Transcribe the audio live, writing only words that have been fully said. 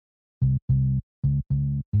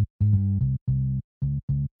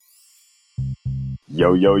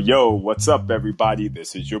Yo, yo, yo, what's up, everybody?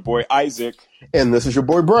 This is your boy Isaac. And this is your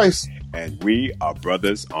boy Bryce. And we are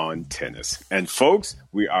Brothers on Tennis. And folks,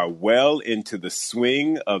 we are well into the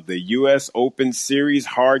swing of the U.S. Open Series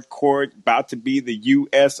hard court, about to be the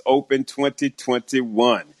U.S. Open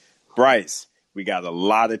 2021. Bryce, we got a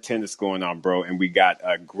lot of tennis going on, bro, and we got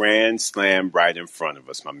a grand slam right in front of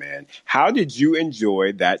us, my man. How did you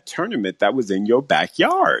enjoy that tournament that was in your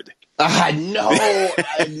backyard? I know.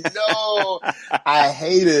 I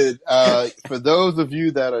hate it. For those of you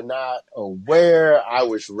that are not aware, I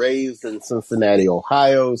was raised in Cincinnati,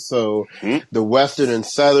 Ohio. So the Western and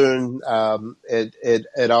Southern,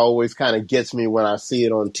 it always kind of gets me when I see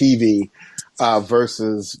it on TV.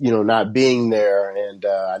 Versus, not being there. And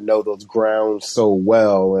I know those grounds so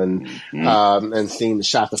well and seeing the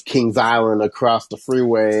shots of Kings Island across the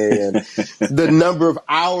freeway and the number of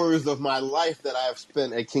hours of my life that I've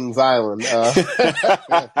spent at Kings Island.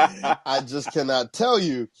 I just cannot tell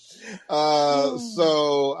you. But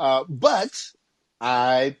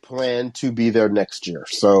I plan to be there next year.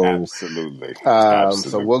 So Absolutely.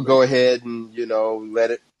 So we'll go ahead and,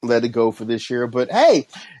 let it go for this year. But hey,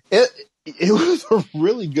 it was a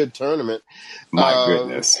really good tournament. My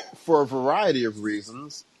goodness. For a variety of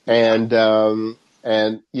reasons. And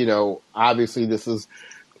obviously this is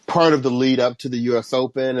part of the lead up to the U.S.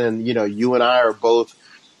 Open. And, you and I are both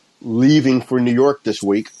leaving for New York this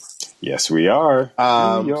week. Yes, we are.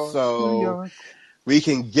 New York. We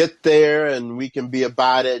can get there and we can be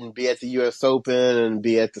about it and be at the U.S. Open and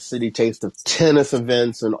be at the City Taste of Tennis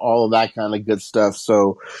events and all of that kind of good stuff.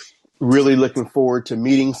 So really looking forward to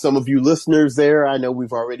meeting some of you listeners there. I know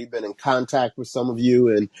we've already been in contact with some of you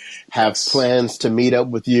and have plans to meet up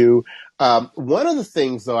with you. One of the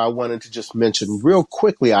things, though, I wanted to just mention real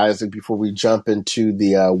quickly, Isaac, before we jump into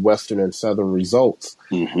the Western and Southern results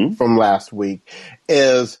from last week,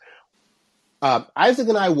 is Isaac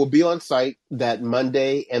and I will be on site that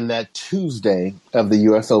Monday and that Tuesday of the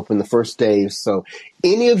U.S. Open, the first days. So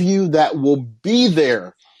any of you that will be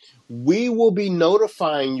there, we will be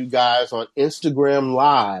notifying you guys on Instagram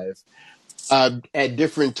Live at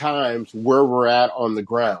different times where we're at on the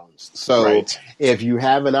grounds. So if you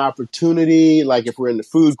have an opportunity, like if we're in the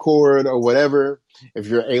food court or whatever, if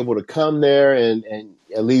you're able to come there and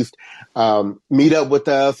at least meet up with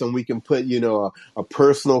us and we can put, a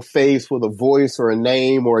personal face with a voice or a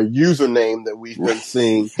name or a username that we've been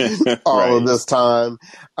seeing all of this time.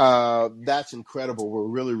 That's incredible. We're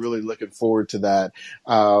really, really looking forward to that.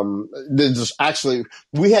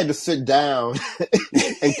 We had to sit down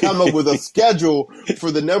and come up with a schedule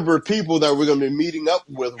for the number of people that we're going to be meeting up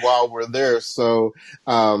with while we're there. So,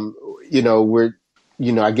 I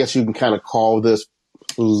guess you can kind of call this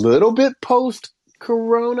a little bit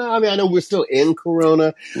post-Corona. I mean, I know we're still in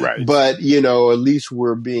Corona, but, at least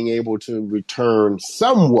we're being able to return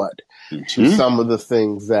somewhat to some of the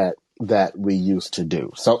things that we used to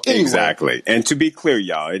do. So anyway. Exactly. And to be clear,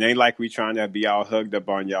 y'all, it ain't like we trying to be all hugged up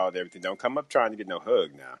on y'all and everything. Don't come up trying to get no hug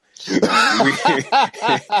now.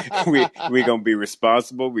 We're going to be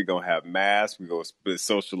responsible. We're going to have masks. We're going to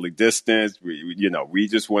socially distance. We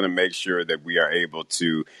just want to make sure that we are able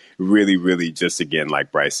to really, really just, again,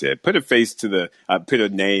 like Bryce said, put a face to put a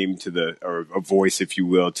name to or a voice, if you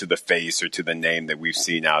will, to the face or to the name that we've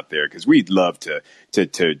seen out there. Because we'd love to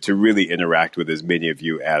really interact with as many of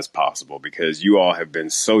you as possible, because you all have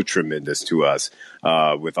been so tremendous to us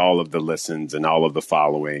with all of the listens and all of the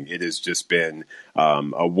following. It has just been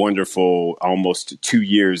a wonderful almost 2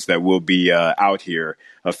 years that we'll be out here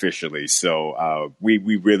officially. So we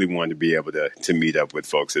really want to be able to meet up with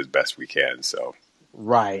folks as best we can. So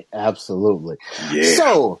right, absolutely. Yeah.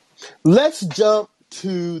 So let's jump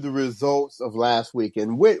to the results of last week.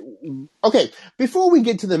 And before we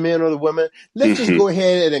get to the men or the women, let's just go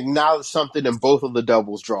ahead and acknowledge something in both of the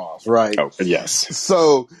doubles draws, right? Oh, yes.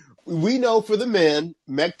 So we know for the men,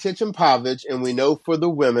 Mektic and Pavic, and we know for the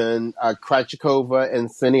women, Krejcikova and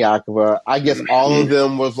Siniakova. I guess all of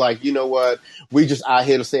them was like, you know what, we just out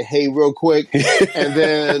here to say hey real quick, and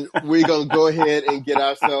then we're going to go ahead and get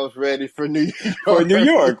ourselves ready for New York. For New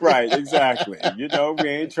York, right, exactly. We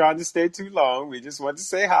ain't trying to stay too long. We just want to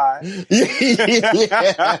say hi.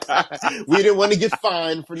 Yeah. We didn't want to get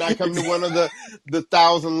fined for not coming to one of the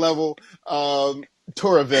 1,000 level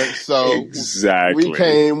tour event. So exactly. We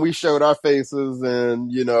came, we showed our faces, and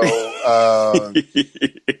and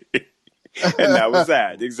that was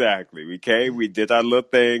that. Exactly. We came, we did our little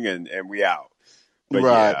thing, and we out. But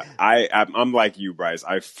yeah, I'm like you, Bryce.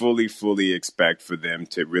 I fully expect for them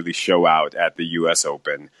to really show out at the U.S.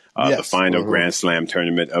 Open, the final Grand Slam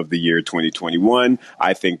tournament of the year 2021.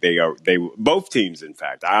 I think they both teams, in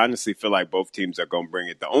fact. I honestly feel like both teams are going to bring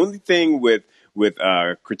it. The only thing with with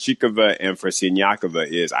Krejcikova and for Siniakova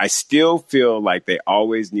is I still feel like they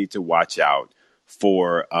always need to watch out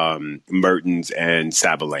for Mertens and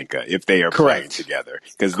Sabalenka if they are playing together,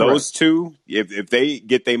 because those two, if they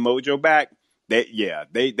get their mojo back,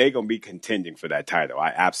 they gonna be contending for that title.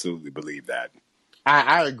 I absolutely believe that.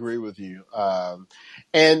 I agree with you.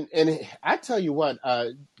 And I tell you what,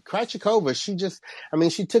 Krejcikova,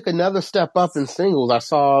 she took another step up in singles. I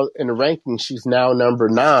saw in the rankings she's now number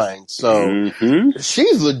 9. So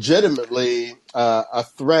she's legitimately a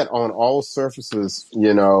threat on all surfaces,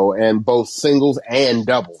 and both singles and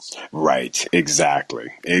doubles. Right.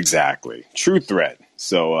 Exactly. True threat.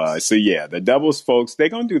 So yeah, the doubles folks, they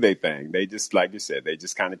gonna do their thing. They just, like you said, they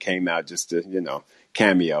just kind of came out just to,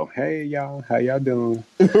 cameo. Hey y'all, how y'all doing?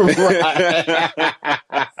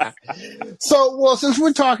 So, well, since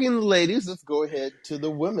we're talking the ladies, let's go ahead to the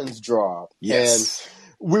women's draw. Yes.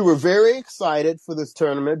 And we were very excited for this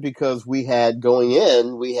tournament because we had Barty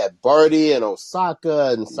and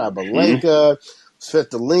Osaka and Sabalenka,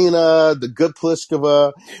 Svitolina, the good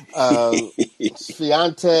Pliskova,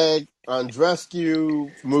 Swiatek, Andreescu,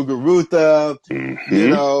 Muguruza,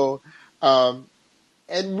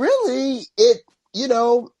 and really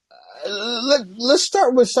let's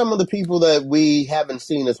start with some of the people that we haven't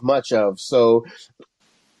seen as much of. So,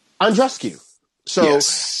 Andreescu. So,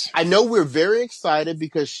 yes. I know we're very excited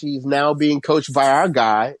because she's now being coached by our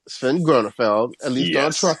guy, Sven Grunefeld, at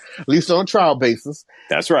least on a trial basis.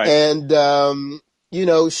 That's right. And,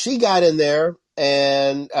 she got in there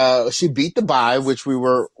and she beat the bye, which we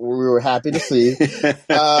were happy to see.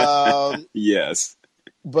 Yes.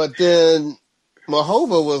 But then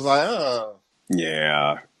Mahova was like,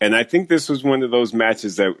 Yeah. And I think this was one of those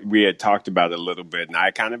matches that we had talked about a little bit, and I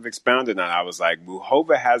kind of expounded on it. I was like,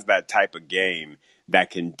 Muhova has that type of game that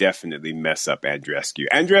can definitely mess up Andreescu.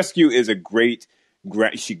 Andreescu is a great,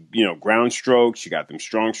 ground stroke. She got them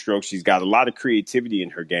strong strokes. She's got a lot of creativity in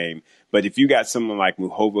her game. But if you got someone like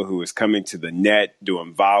Muhova who is coming to the net,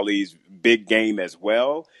 doing volleys, big game as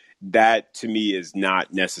well, that to me is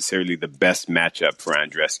not necessarily the best matchup for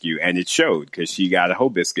Andreescu. And it showed because she got a whole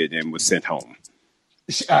biscuit and was sent home.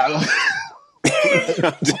 Sorry.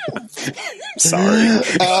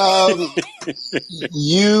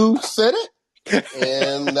 You said it,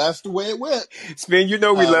 and that's the way it went. Spin, we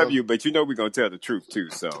love you, but we're gonna tell the truth too.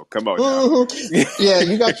 So come on now. Yeah,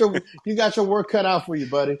 you got your work cut out for you,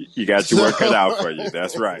 buddy. You got your work cut out for you.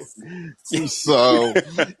 That's right. So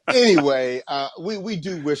anyway, we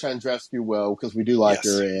do wish Andreescu well because we do like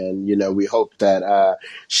her, and we hope that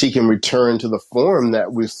she can return to the form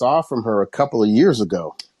that we saw from her a couple of years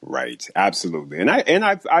ago. Right, absolutely, and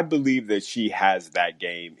I believe that she has that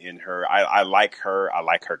game in her. I like her. I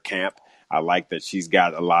like her camp. I like that she's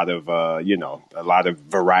got a lot of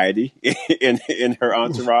variety in her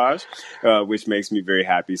entourage, which makes me very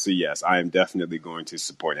happy. So yes, I am definitely going to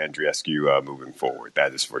support Andreescu moving forward.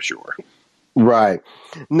 That is for sure. Right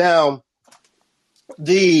now,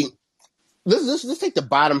 let's take the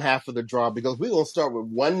bottom half of the draw because we're gonna start with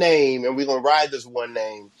one name and we're gonna ride this one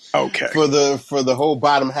name. Okay. For the whole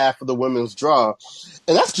bottom half of the women's draw,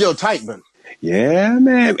 and that's Jill Teichmann. Yeah,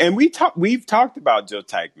 man. And we've talked about Jill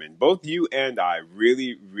Teichmann. Both you and I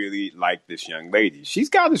really, really like this young lady. She's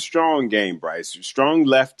got a strong game, Bryce. Strong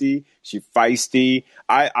lefty. She's feisty.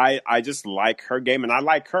 I just like her game, and I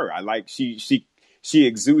like her. I like she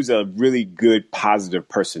exudes a really good, positive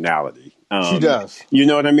personality. She does. You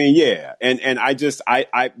know what I mean? Yeah. And I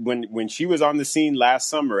when she was on the scene last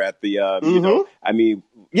summer at the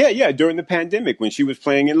during the pandemic when she was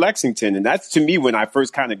playing in Lexington, and that's to me when I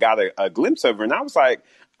first kind of got a glimpse of her, and I was like,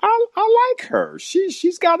 I like her.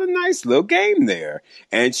 She's got a nice little game there,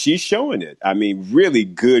 and she's showing it. I mean, really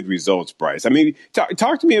good results, Bryce. I mean,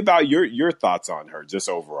 talk to me about your thoughts on her just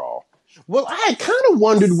overall. Well, I had kind of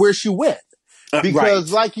wondered where she went.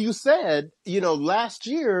 Because like you said, last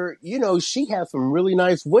year, she had some really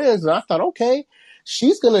nice wins, and I thought, okay,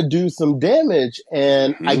 she's going to do some damage.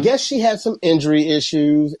 And I guess she had some injury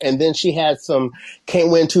issues, and then she had some can't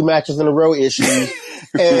win 2 matches in a row issues.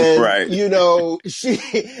 And,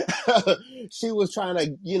 she was trying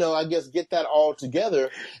to, I guess get that all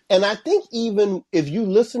together. And I think even if you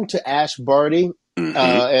listen to Ash Barty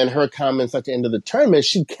and her comments at the end of the tournament,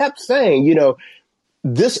 she kept saying,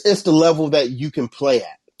 this is the level that you can play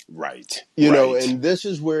at. Right. And this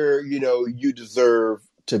is where, you deserve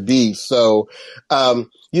to be. So,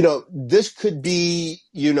 this could be,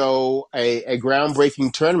 a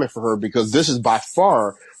groundbreaking tournament for her because this is by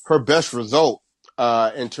far her best result,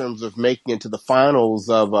 in terms of making it to the finals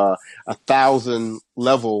of, 1,000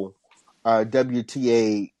 level,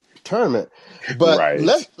 WTA tournament. But Right.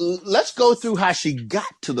 let's go through how she got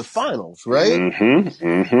to the finals, right? Mm-hmm.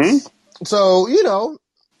 Mm-hmm. So,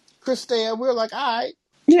 Christea, we're like, all right.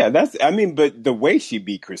 Yeah, but the way she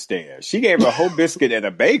beat Christea, she gave her a whole biscuit and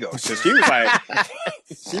a bagel. So she was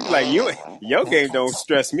like, your game don't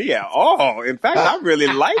stress me at all. In fact, I really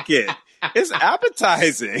like it. It's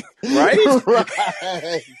appetizing, right?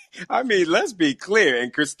 Right. I mean, let's be clear.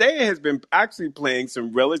 And Christea has been actually playing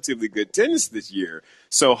some relatively good tennis this year.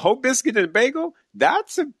 So whole biscuit and a bagel,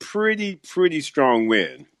 that's a pretty strong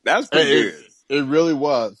win. That's pretty It, good. it really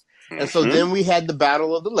was. And so Mm-hmm. then we had the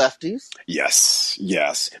battle of the lefties. Yes,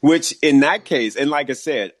 yes. Which in that case, and like I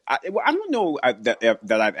said, I don't know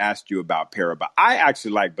that I've asked you about Para, but I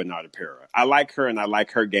actually like Bernarda Para. I like her, and I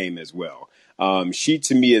like her game as well. She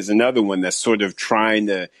to me is another one that's sort of trying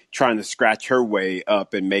to scratch her way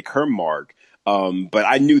up and make her mark. But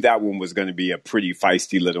I knew that one was going to be a pretty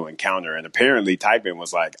feisty little encounter, and apparently Typin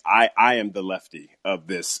was like, "I am the lefty of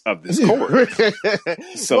this court,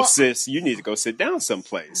 so Well, sis, you need to go sit down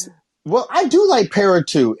someplace." Well, I do like Para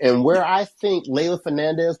too, and where I think Leylah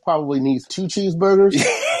Fernandez probably needs 2 cheeseburgers,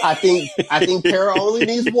 I think Para only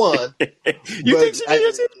needs 1. You think she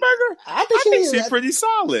needs a cheeseburger? I I think she's pretty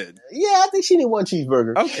solid. Yeah, I think she needs 1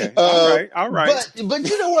 cheeseburger. Okay, all right. But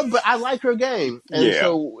you know what? But I like her game, and Yeah.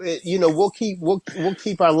 so we'll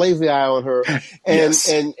keep our lazy eye on her, and Yes.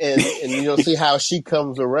 and see how she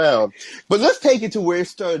comes around. But let's take it to where it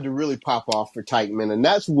started to really pop off for Teichmann, and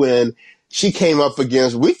that's when she came up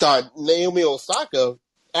against, we thought, Naomi Osaka,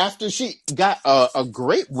 after she got a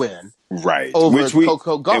great win, right, over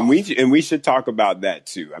Coco Gauff. and we should talk about that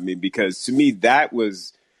too. I mean, because to me that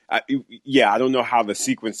was, I don't know how the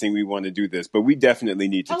sequencing we want to do this, but we definitely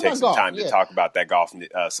need to take some time to talk about that Gauff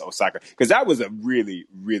Osaka, because that was a really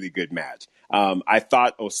really good match. I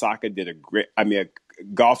thought Osaka did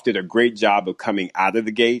Gauff did a great job of coming out of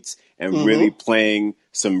the gates and really playing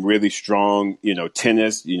some really strong,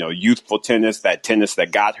 tennis, youthful tennis, that tennis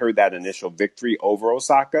that got her that initial victory over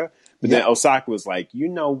Osaka. But then Osaka was like, you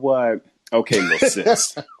know what? Okay, little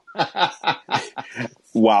sis.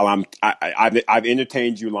 While I've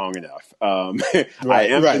entertained you long enough. I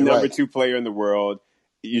am the number 2 player in the world.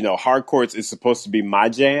 Hard courts is supposed to be my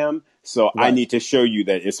jam. So I need to show you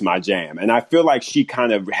that it's my jam. And I feel like she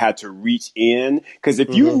kind of had to reach in, because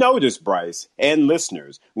if you notice, Bryce and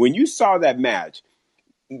listeners, when you saw that match,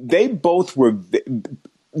 they both were,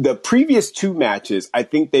 the previous 2 matches, I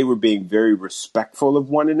think they were being very respectful of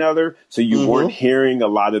one another. So you weren't hearing a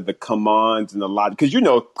lot of the commands and because,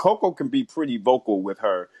 Coco can be pretty vocal with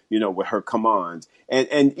her, with her commands.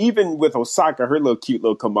 And even with Osaka, her cute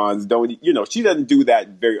little commands she doesn't do that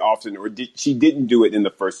very often, or she didn't do it in the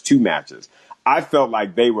first 2 matches. I felt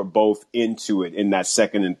like they were both into it in that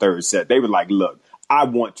second and third set. They were like, look, I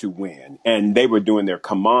want to win. And they were doing their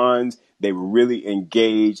commands. They were really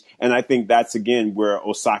engaged. And I think that's, again, where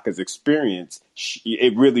Osaka's experience,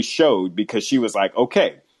 it really showed, because she was like,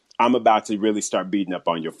 okay, I'm about to really start beating up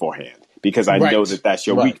on your forehand, because I know that that's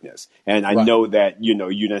your weakness. And I know that, you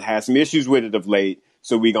done had some issues with it of late.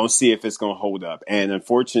 So we're going to see if it's going to hold up. And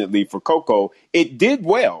unfortunately for Coco, it did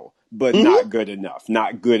well, but not good enough.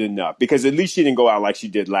 Not good enough. Because at least she didn't go out like she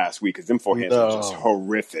did last week, because them forehands were just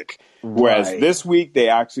horrific. Whereas this week, they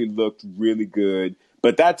actually looked really good.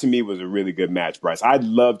 But that, to me, was a really good match, Bryce. I'd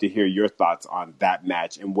love to hear your thoughts on that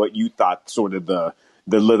match and what you thought sort of the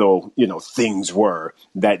little, things were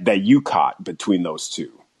that you caught between those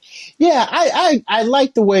two. Yeah, I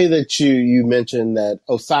like the way that you mentioned that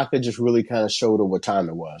Osaka just really kind of showed her what time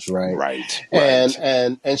it was, right? Right.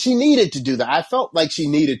 And she needed to do that. I felt like she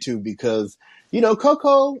needed to, because,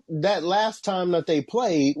 Coco, that last time that they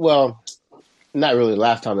played, well, not really the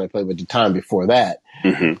last time they played, but the time before that,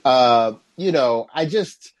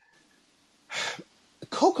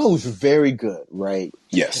 Coco's very good, right?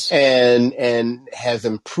 Yes. And has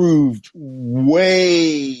improved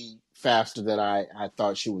way faster than I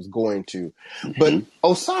thought she was going to. But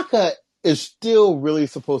Osaka is still really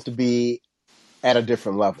supposed to be at a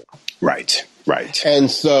different level. Right. And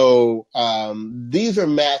so these are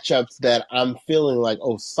matchups that I'm feeling like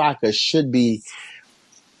Osaka should be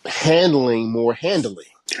handling more handily.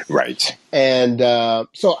 Right. And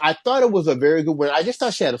so I thought it was a very good win. I just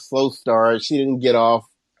thought she had a slow start. She didn't get off,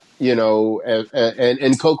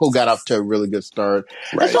 and Coco got off to a really good start.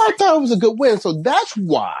 Right. And so I thought it was a good win. So that's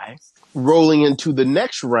why, rolling into the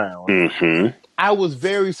next round, I was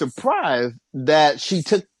very surprised that she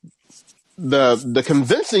took the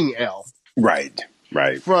convincing L. Right.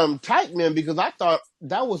 From Teichmann, because I thought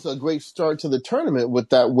that was a great start to the tournament with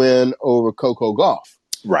that win over Coco Gauff.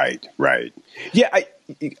 Right. Yeah,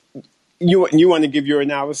 You want to give your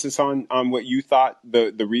analysis on what you thought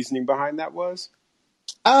the reasoning behind that was?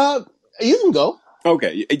 Uh, you can go.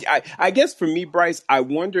 Okay, I guess for me, Bryce, I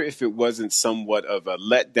wonder if it wasn't somewhat of a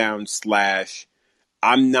letdown slash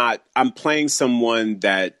I'm playing someone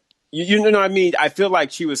that you know what I mean. I feel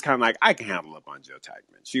like she was kind of like I can handle up on Joe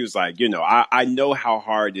Teichman. She was like, I know how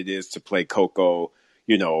hard it is to play Coco.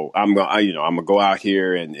 I'm gonna go out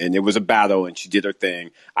here and it was a battle and she did her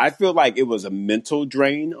thing. I feel like it was a mental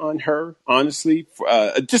drain on her, honestly,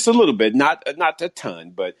 just a little bit, not a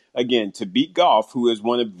ton, but again, to beat Goff, who is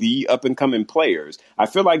one of the up and coming players, I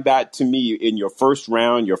feel like that to me in your first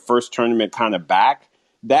round, your first tournament kind of back.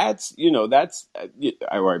 That's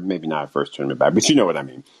or maybe not a first tournament back, but you know what I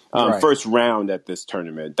mean. Right. First round at this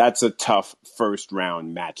tournament, that's a tough first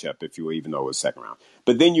round matchup, if you will, even though it was second round.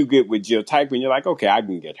 But then you get with Jill Teichman, you're like, okay, I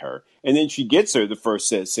can get her, and then she gets her the first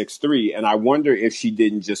set 6-3, and I wonder if she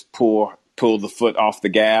didn't just pull the foot off the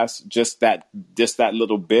gas just that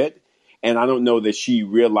little bit. And I don't know that she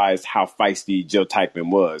realized how feisty Jill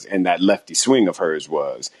Teichman was and that lefty swing of hers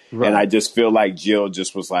was. Right. And I just feel like Jill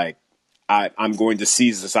just was like, I'm going to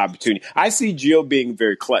seize this opportunity. I see Jill being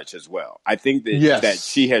very clutch as well. I think that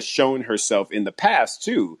she has shown herself in the past,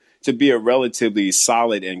 too, to be a relatively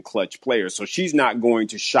solid and clutch player. So she's not going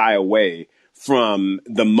to shy away from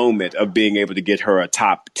the moment of being able to get her a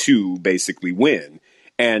top 2, basically, win.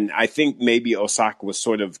 And I think maybe Osaka was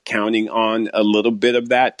sort of counting on a little bit of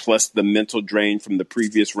that, plus the mental drain from the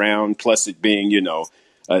previous round, plus it being,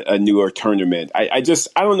 a newer tournament. I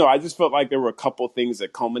don't know. I just felt like there were a couple things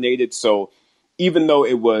that culminated. So even though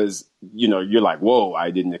it was, you're like, whoa,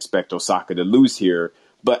 I didn't expect Osaka to lose here.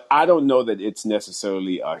 But I don't know that it's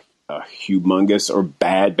necessarily a humongous or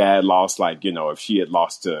bad loss. Like, if she had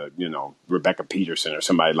lost to, Rebecca Peterson or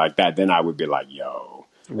somebody like that, then I would be like, yo,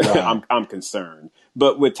 right. I'm concerned.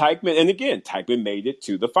 But with Teichmann, and again, Teichmann made it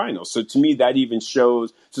to the final. So to me, that even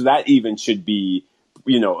should be,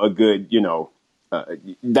 a good,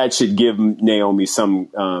 that should give Naomi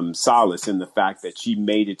some solace in the fact that she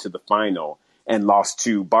made it to the final and lost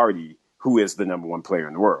to Barty, who is the number 1 player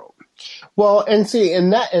in the world. Well, and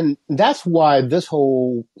that's why this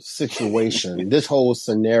whole situation, this whole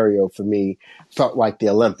scenario for me felt like the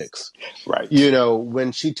Olympics. Right.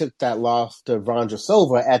 When she took that loss to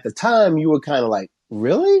Vondrousova, at the time you were kind of like,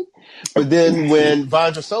 really? But then when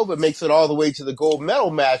Vondrousova makes it all the way to the gold medal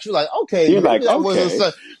match, you're like, okay,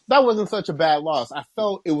 that wasn't such a bad loss. I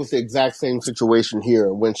felt it was the exact same situation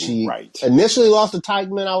here. When she initially lost to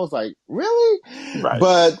Teichmann, I was like, really? Right.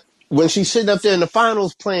 But when she's sitting up there in the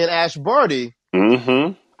finals playing Ash Barty,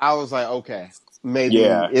 I was like, okay, maybe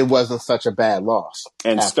it wasn't such a bad loss.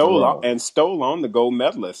 And stole on the gold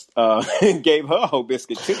medalist and gave her a whole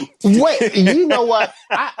biscuit too. Wait, you know what?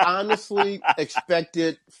 I honestly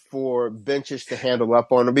expected for Bencic to handle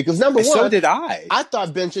up on her because number one, so did I. I thought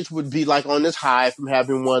Bencic would be like on this high from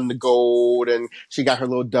having won the gold, and she got her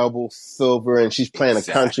little double silver, and she's playing a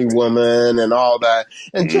country woman and all that.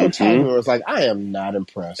 And Jill Teichmann was like, I am not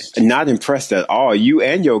impressed. Not impressed at all. You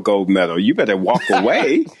and your gold medal. You better walk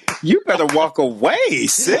away. You better walk away,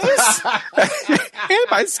 sis.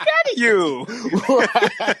 Anybody scared of you?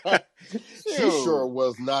 She sure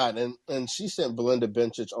was not. And she sent Belinda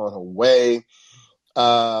Bencic on her way.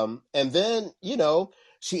 And then,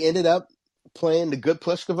 she ended up playing the good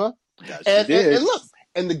Pliskova. And look,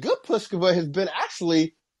 and the good Pliskova has been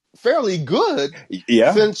actually fairly good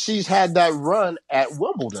since she's had that run at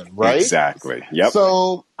Wimbledon, right? Exactly. Yep.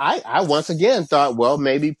 So I once again thought, well,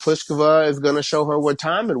 maybe Pliskova is going to show her what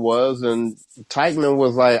time it was. And Teichmann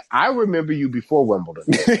was like, I remember you before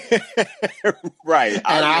Wimbledon. Right. And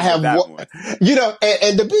I have,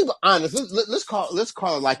 and to be honest, let's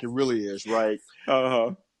call it like it really is, right?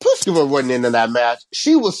 Uh-huh. Pliskova wasn't into that match.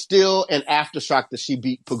 She was still an aftershock that she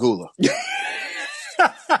beat Pegula.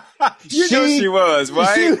 She was,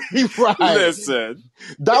 right? Right. Listen.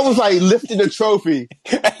 That was like lifting a trophy.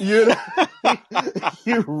 You're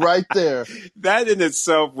right there. That in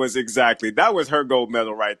itself was that was her gold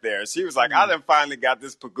medal right there. She was like, I done finally got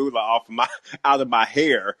this Pegula out of my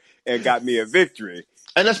hair and got me a victory.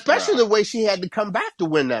 And especially the way she had to come back to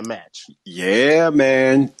win that match. Yeah,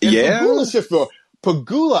 man. And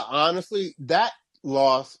Pegula, honestly, that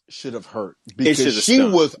loss should have hurt because she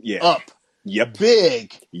was up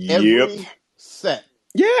big every set.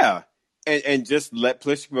 Yeah. And just let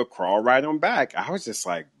Pliskova crawl right on back. I was just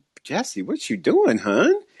like, Jesse, what you doing,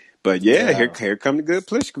 hon? But here come the good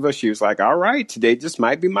Pliskova. She was like, all right, today just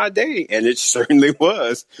might be my day. And it certainly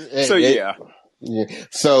was. Yeah.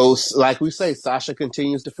 So, like we say, Sasha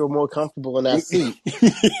continues to feel more comfortable in that seat.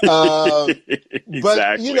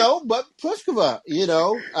 Exactly. But Pliskova,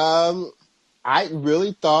 I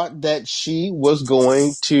really thought that she was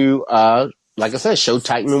going to, like I said, show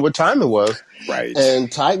Teichman what time it was. Right.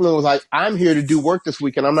 And Teichman was like, I'm here to do work this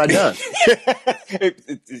week and I'm not done.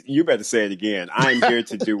 You better say it again. I'm here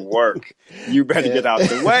to do work. You better get out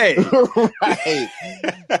the way. Right.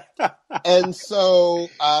 And so,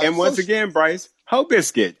 and once again, Bryce, Hoe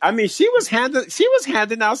Biscuit. I mean, she was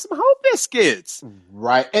handing out some Hoe Biscuits.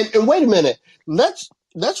 Right. And wait a minute. Let's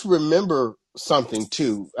remember something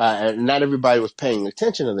too. Not everybody was paying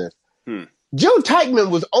attention to this. Joe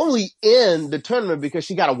Teichman was only in the tournament because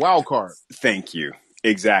she got a wild card. Thank you.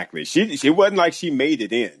 Exactly. She wasn't like she made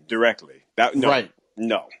it in directly. Right.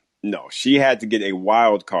 No. She had to get a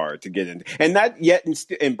wild card to get in. And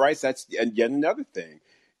and Bryce, that's yet another thing.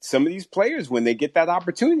 Some of these players, when they get that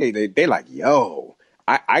opportunity, they're like, yo,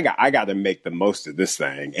 I got to make the most of this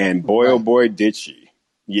thing. And boy, oh boy, did she.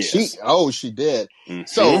 Yes. She did. Mm-hmm.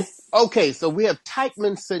 So, okay, so we have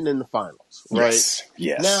Teichman sitting in the finals, right?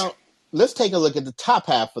 Yes. Now, let's take a look at the top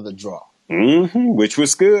half of the draw. Mm-hmm. Which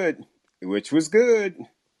was good.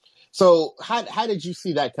 So how did you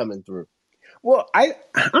see that coming through? Well,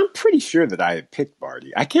 I'm pretty sure that I had picked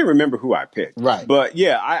Barty. I can't remember who I picked. Right. But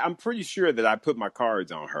yeah, I'm pretty sure that I put my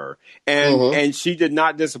cards on her. And she did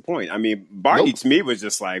not disappoint. I mean, Barty to me was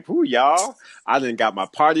just like, whoo, y'all. I done got my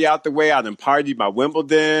party out the way. I done partied my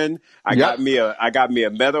Wimbledon. I got me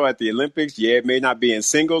a medal at the Olympics. Yeah, it may not be in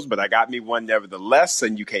singles, but I got me one nevertheless,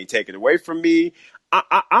 and you can't take it away from me.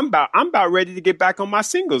 I'm about ready to get back on my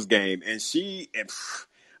singles game. And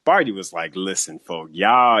Barty was like, listen, folks,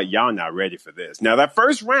 y'all not ready for this. Now, that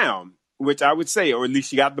first round, which I would say, or at least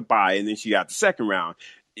she got the bye, and then she got the second round,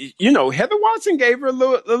 you know, Heather Watson gave her a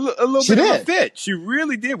little bit of a fit. She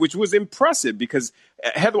really did, which was impressive because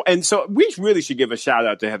Heather. And so we really should give a shout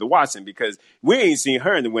out to Heather Watson because we ain't seen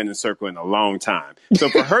her in the winning circle in a long time. So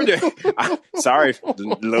for her to, sorry, a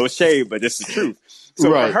little shade, but this is the truth. So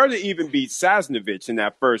for her to even beat Sasnovich in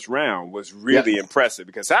that first round was really impressive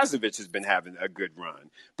because Sasnovich has been having a good run.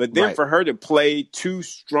 But then for her to play 2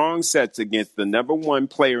 strong sets against the number 1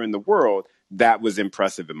 player in the world, that was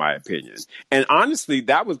impressive in my opinion. And honestly,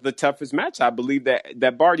 that was the toughest match I believe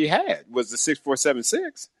that Barty had was the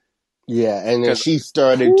 6-4-7-6. Yeah, and then she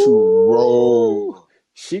started to roll.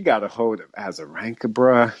 She got a hold of Azarenka,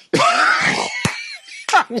 bruh.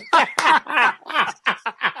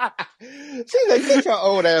 She's like, get your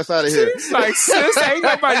old ass out of here. She's like, sis, ain't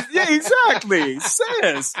nobody. Yeah, exactly.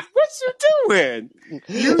 Sis, what you doing?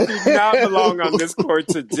 You do not belong on this court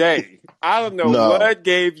today. I don't know what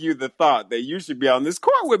gave you the thought that you should be on this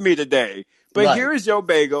court with me today. But here is your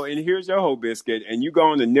bagel and here's your Hoe Biscuit, and you go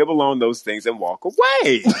on to nibble on those things and walk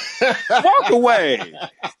away. Walk away.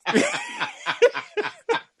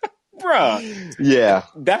 Bruh. Yeah.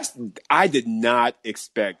 I did not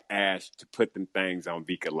expect Ash to put them things on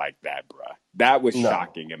Vika like that, bruh. That was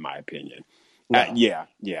shocking in my opinion. No.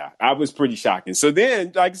 Yeah. I was pretty shocking. So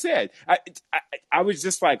then, like I said, I was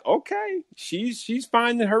just like, okay, she's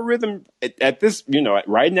finding her rhythm at this, you know,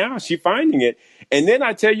 right now. She's finding it. And then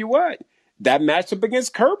I tell you what, that matchup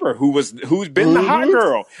against Kerber, who's been the hot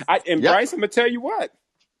girl. Bryce, I'm gonna tell you what.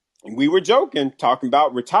 We were joking, talking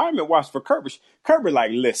about retirement watch for Kerber. Kerber,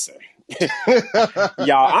 like, listen,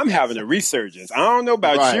 y'all, I'm having a resurgence. I don't know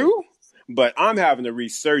about you, but I'm having a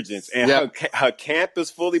resurgence, and her camp is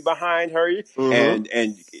fully behind her.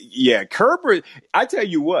 And yeah, Kerber. I tell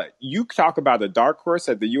you what, you talk about a dark horse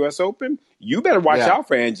at the U.S. Open. You better watch out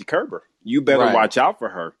for Angie Kerber. You better watch out for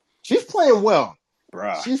her. She's playing well,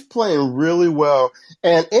 bruh. She's playing really well,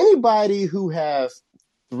 and anybody who has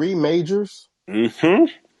 3 majors.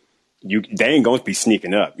 They ain't gonna be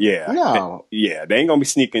sneaking up. Yeah. No. They ain't gonna be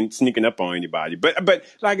sneaking up on anybody. But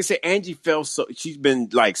like I said, Angie she's been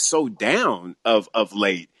like so down of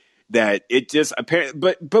late that it just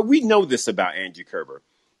apparently but we know this about Angie Kerber.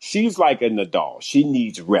 She's like a Nadal. She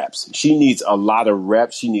needs reps. She needs a lot of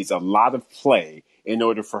reps. She needs a lot of play in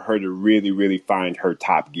order for her to really, really find her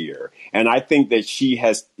top gear. And I think that she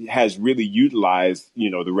has really utilized, you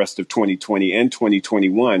know, the rest of 2020 and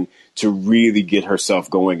 2021 to really get herself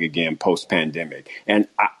going again post-pandemic. And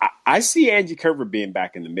I see Angie Kerber being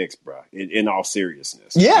back in the mix, bro, in all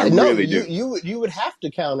seriousness. Yeah, I really do. You would have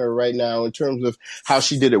to count her right now in terms of how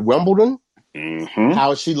she did at Wimbledon,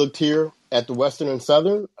 how she looked here at the Western and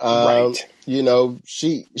Southern. You know,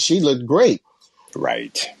 she looked great.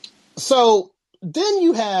 Right. So then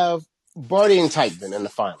you have Barty and Teichman in the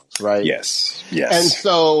finals, right? Yes. And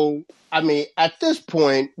so, I mean, at this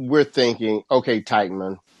point, we're thinking, okay,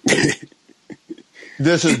 Teichman,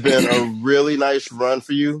 this has been a really nice run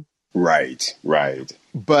for you. Right.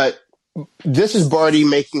 But this is Barty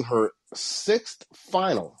making her 6th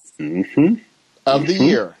final of the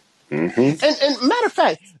year. Mm-hmm. And matter of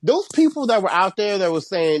fact, those people that were out there that were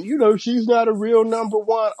saying, she's not a real number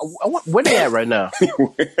one. Where they at right now?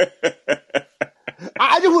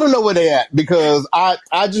 I just want to know where they at because I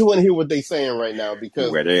just want to hear what they saying right now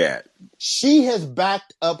because Where they at? she has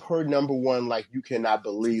backed up her number one like you cannot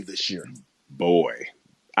believe this year. Boy,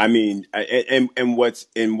 I mean, and what's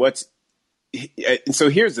so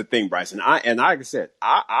here's the thing, Bryson. And like I said,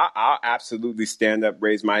 I'll absolutely stand up,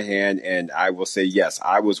 raise my hand, and I will say yes.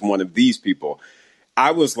 I was one of these people.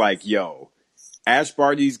 I was like, yo, Ash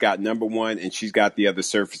Barty's got number one, and she's got the other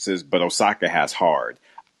surfaces, but Osaka has hard.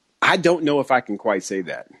 I don't know if I can quite say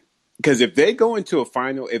that because if they go into a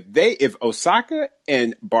final, if Osaka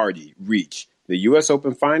and Barty reach the U.S.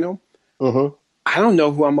 Open final, I don't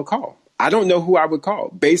know who I'm gonna call. I don't know who I would call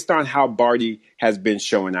based on how Barty has been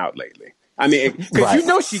showing out lately. I mean,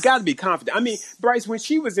 because she got to be confident. I mean, Bryce, when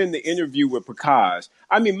she was in the interview with Prakash,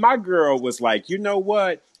 I mean, my girl was like, you know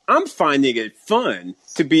what? I'm finding it fun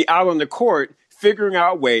to be out on the court figuring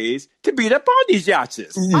out ways to beat up on these yachts. I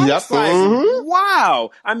was like, wow.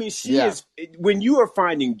 I mean, she is, when you are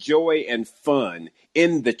finding joy and fun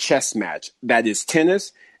in the chess match that is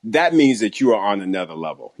tennis, that means that you are on another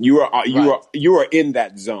level. You are in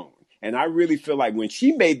that zone. And I really feel like when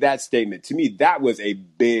she made that statement, to me, that was a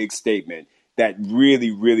big statement that really,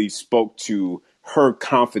 really spoke to her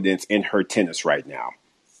confidence in her tennis right now.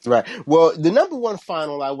 Right. Well, the number one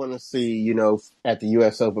final I want to see, at the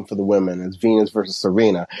U.S. Open for the women is Venus versus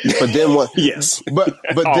Serena. But then what? Yes. But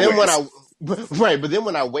then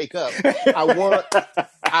when I wake up,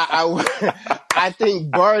 I think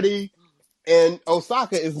Barty and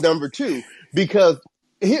Osaka is number two because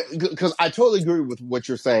I totally agree with what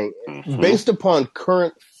you're saying. Mm-hmm. Based upon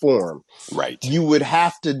current form, right, you would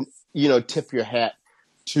have to, tip your hat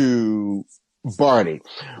to Barty.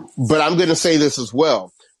 But I'm going to say this as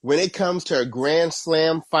well. When it comes to a Grand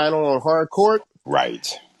Slam final on hard court,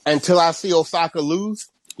 right, until I see Osaka lose,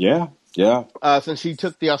 since she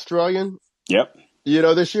took the Australian,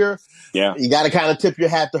 this year, you got to kind of tip your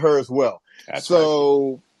hat to her as well. That's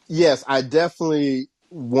right. Yes, I definitely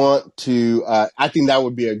want to. I think that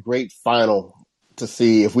would be a great final to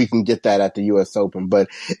see if we can get that at the U.S. Open. But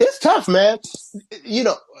it's tough, man.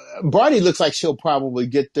 Barty looks like she'll probably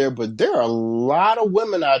get there, but there are a lot of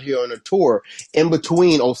women out here on the tour in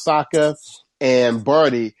between Osaka and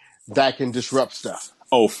Barty that can disrupt stuff.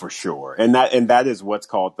 Oh, for sure. And that is what's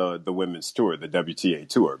called the women's tour, the WTA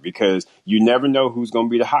tour, because you never know who's going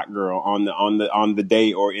to be the hot girl on the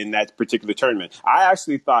day or in that particular tournament. I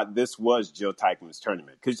actually thought this was Jill Teichmann's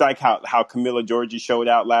tournament because like how Camila Giorgi showed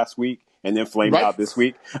out last week and then flamed out this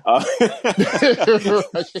week.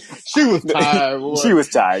 She was tired. Boy. She was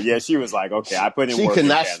tired. Yeah, she was like, okay, I put in work. She could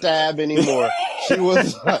not stab anymore. She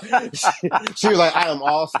was like, I am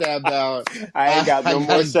all stabbed out. I ain't got no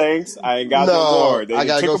more shanks. I ain't got no more. I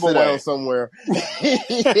gotta go sit down somewhere.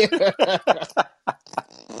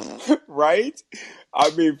 Right?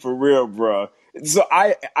 I mean, for real, bro. So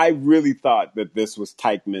I really thought that this was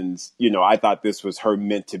Teichmann's, I thought this was her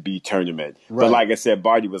meant to be tournament. Right. But like I said,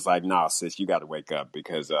 Barty was like, nah, sis, you got to wake up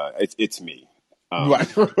because it's me.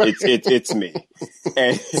 It's me.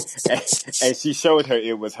 And she showed her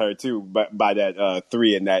it was her too, but by that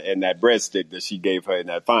 3 and that breadstick that she gave her in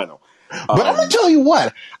that final. But I'm gonna tell you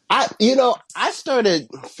what, I started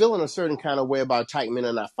feeling a certain kind of way about Teichmann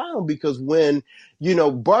in that final because when,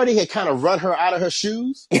 Barty had kind of run her out of her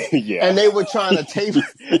shoes, and they were trying to tape,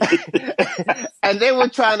 and they were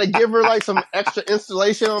trying to give her like some extra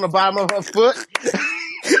installation on the bottom of her foot.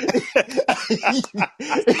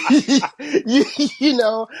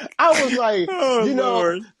 I was like,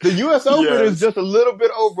 Lord. The U.S. Open is just a little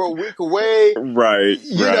bit over a week away. Right.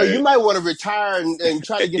 You might want to retire and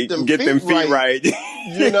try to get them feet right.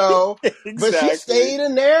 Exactly. But she stayed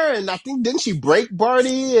in there, and I think didn't she break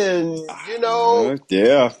Barty? And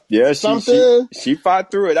something. She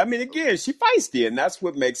fought through it. I mean, again, she feisty, and that's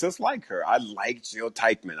what makes us like her. I like Jill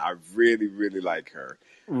Teichmann. I really, really like her.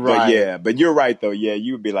 Right. But you're right though. Yeah,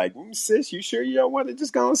 you would be like, sis, you sure you don't want to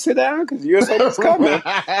just go and sit down because U.S. Open's coming?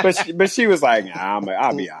 But she was like, nah, I'll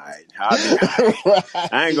be all right.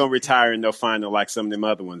 I ain't gonna retire in no final like some of them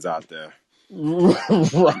other ones out there.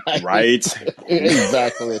 Right.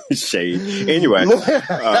 Exactly. Shade. Anyway,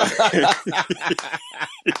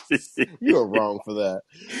 you were wrong for that.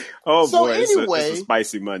 Oh boy, anyway, it's a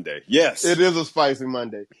spicy Monday. Yes, it is a spicy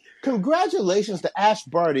Monday. Congratulations to Ash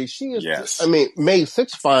Barty. She is, made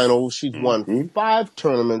 6 finals. She's won 5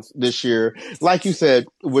 tournaments this year. Like you said,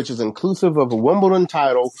 which is inclusive of a Wimbledon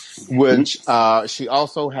title, which, she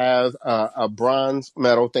also has, a bronze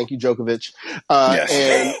medal. Thank you, Djokovic.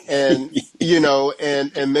 And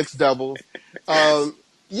mixed doubles.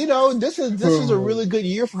 this is a really good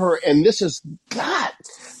year for her, and this has got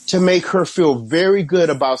to make her feel very good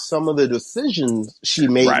about some of the decisions she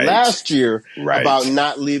made Right. last year about Right.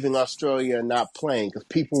 not leaving Australia and not playing. Because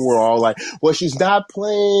people were all like, well, she's not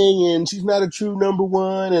playing and she's not a true number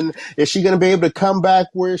one. And is she going to be able to come back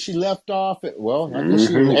where she left off? Well, I guess she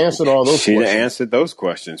didn't answer all those She'd have questions. answered those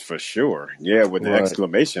questions for sure. Yeah, with an Right.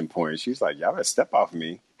 exclamation point. She's like, y'all better step off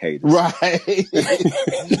me, haters. Right.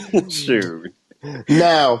 Shoot.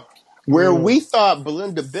 Now, where we thought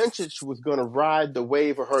Belinda Bencic was going to ride the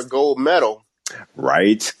wave of her gold medal.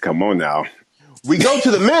 Right. Come on now. We go to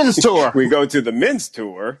the men's tour. We go to the men's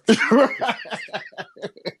tour.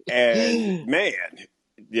 And man,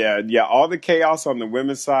 yeah, all the chaos on the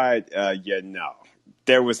women's side, no.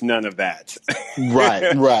 There was none of that. Right.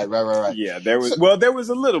 Yeah, there was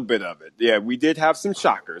a little bit of it. Yeah, we did have some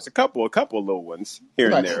shockers, a couple little ones here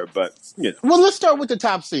and there, but Well, let's start with the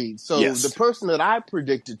top seed. So yes. the person that I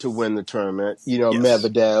predicted to win the tournament, Yes.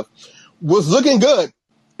 Medvedev, was looking good,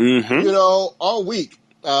 all week.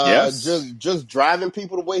 Yes. Just driving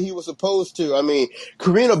people the way he was supposed to. I mean,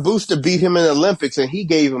 Karina Busta beat him in the Olympics, and he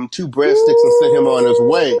gave him 2 breadsticks and sent him on his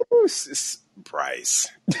way. Bryce.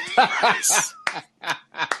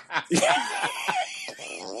 He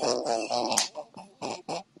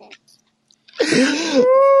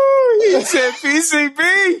said,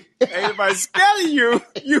 PCB, ain't nobody scared of you.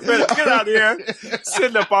 You better get out of here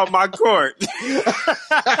sitting up on my court.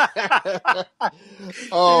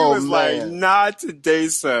 Oh, he was man. like, not today,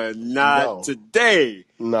 son. Not today.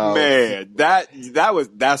 No. Man, that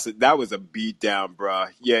was a beat down, bruh.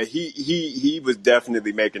 Yeah, he was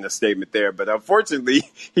definitely making a statement there, but unfortunately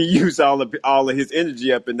he used all of his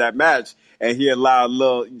energy up in that match, and he allowed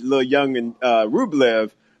little young and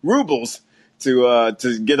Rubles to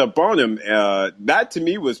get up on him. That to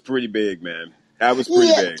me was pretty big, man. That was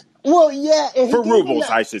pretty big. Well, yeah. For Rubles,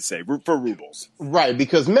 I should say. For Rubles. Right,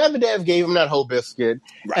 because Medvedev gave him that whole biscuit.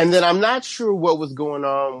 Right. And then I'm not sure what was going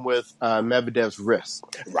on with Medvedev's wrist.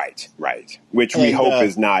 Right. Which we hope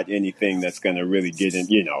is not anything that's going to really get him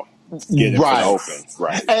for the open.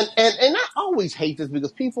 Right. And I always hate this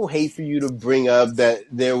because people hate for you to bring up that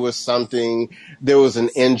there was an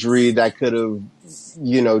injury that could have,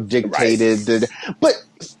 dictated. But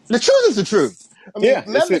the truth is the truth. I mean,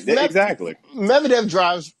 exactly. Medvedev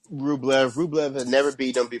drives Rublev. Rublev had never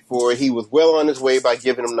beaten him before. He was well on his way by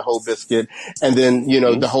giving him the whole biscuit. And then,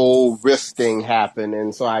 the whole wrist thing happened.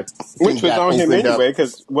 And so which was on him anyway,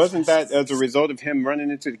 because wasn't that as a result of him running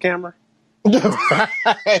into the camera?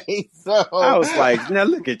 Right. So I was like, now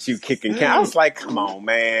look at you kicking camera. I was like, come on,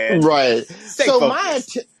 man. Right. So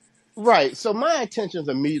focused. my attentions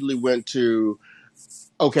immediately went to,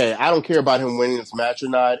 okay, I don't care about him winning this match or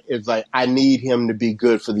not. It's like, I need him to be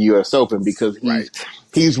good for the U.S. Open because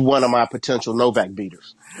he's one of my potential Novak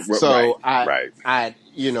beaters. So I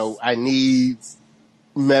need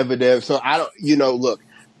Medvedev. So I don't, look,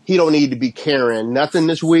 he don't need to be carrying nothing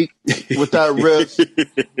this week with that wrist.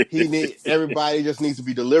 Everybody just needs to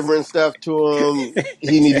be delivering stuff to him.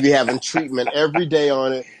 He needs to be having treatment every day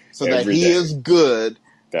on it so that he is good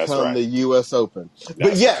come the U.S. Open.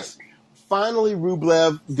 But yes. Finally,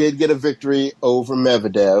 Rublev did get a victory over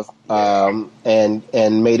Medvedev,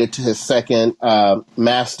 and made it to his second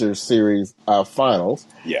Masters Series finals.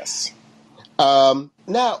 Yes. Now,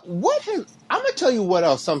 I'm going to tell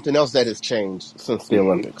you something else that has changed since the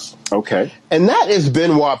Olympics. Okay. And that is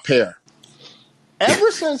Benoit Paire.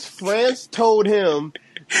 Ever since France told him,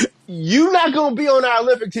 you're not going to be on our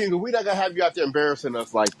Olympic team, and we're not going to have you out there embarrassing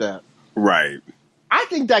us like that. Right. I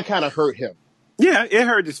think that kind of hurt him. Yeah, it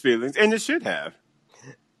hurt his feelings, and it should have.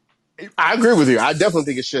 I agree with you. I definitely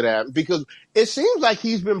think it should have, because it seems like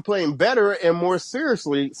he's been playing better and more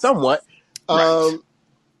seriously, somewhat,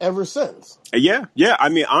 ever since. Yeah. I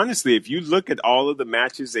mean, honestly, if you look at all of the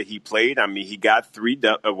matches that he played, I mean, he got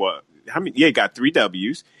he got 3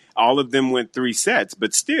 Ws. All of them went 3 sets,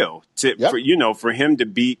 but still, for him to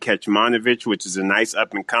beat Kecmanovic, which is a nice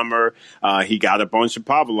up and comer, he got up on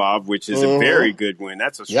Shapovalov, which is a very good win.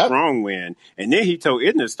 That's a strong win. And then he told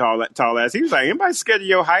Idner's tall ass, he was like, "Anybody scared of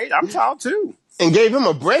your height? I'm tall too." And gave him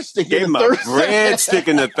a breadstick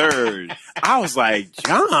in the third. I was like,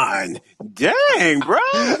 John, dang, bro.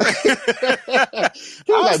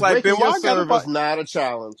 He was like, breaking your serve is not a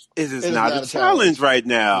challenge. It is not a challenge right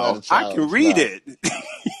now. I can read it.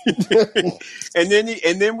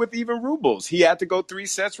 and then with even Rubles, he had to go 3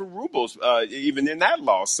 sets with Rubles, even in that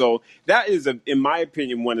loss. So that is, in my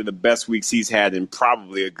opinion, one of the best weeks he's had in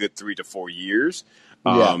probably a good 3 to 4 years.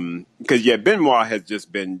 Yeah. Because Benoit has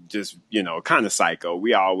just been kind of psycho.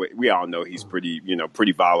 We all know he's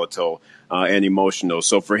pretty volatile and emotional.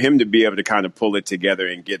 So for him to be able to kind of pull it together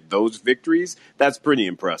and get those victories, that's pretty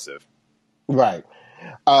impressive. Right.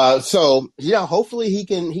 So yeah, hopefully he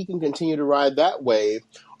can continue to ride that wave.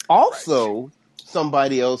 Right. Also,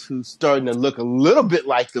 somebody else who's starting to look a little bit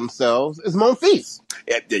like themselves is Monfils.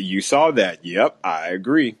 You saw that. Yep, I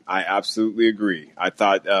agree. I absolutely agree. I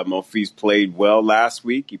thought Monfils played well last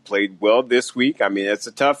week. He played well this week. I mean, it's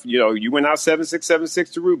a tough, you went out 7-6,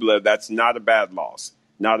 7-6 to Rublev. That's not a bad loss.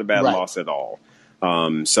 Not a bad Right. loss at all.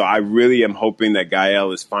 So I really am hoping that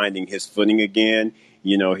Gael is finding his footing again.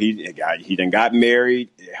 He done got married.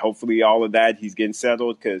 Hopefully all of that, he's getting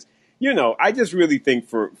settled because, I just really think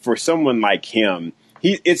for someone like him,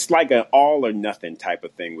 it's like an all or nothing type of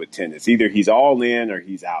thing with tennis. Either he's all in or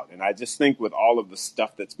he's out. And I just think with all of the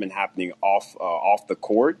stuff that's been happening off the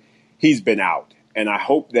court, he's been out. And I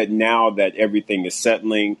hope that now that everything is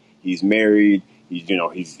settling, he's married,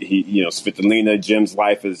 Svitolina, Jim's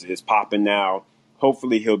life is popping now.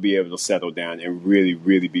 Hopefully he'll be able to settle down and really,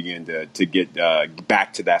 really begin to get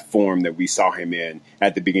back to that form that we saw him in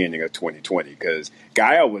at the beginning of 2020. Because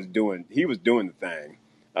Gael was doing the thing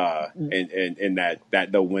in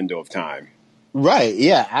that the window of time. Right.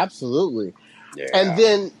 Yeah, absolutely. Yeah. And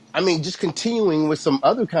then, I mean, just continuing with some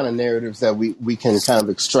other kind of narratives that we can kind of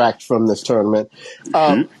extract from this tournament.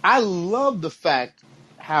 I love the fact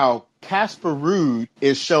how Casper Ruud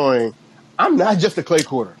is showing I'm not just a clay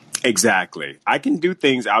courter. Exactly. I can do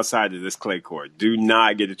things outside of this clay court. Do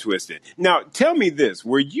not get it twisted. Now, tell me this.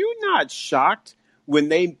 Were you not shocked when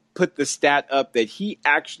they put the stat up that he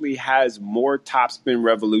actually has more topspin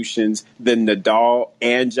revolutions than Nadal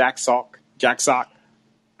and Jack Sock?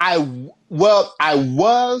 I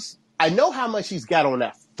was. I know how much he's got on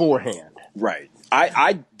that forehand. Right.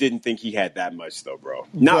 I didn't think he had that much, though, bro.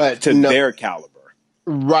 Not to their caliber.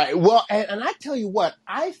 Right. Well, and I tell you what,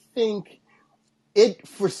 I think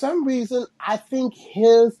for some reason, I think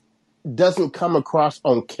his doesn't come across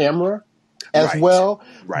on camera as well.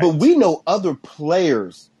 Right. But we know other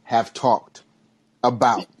players have talked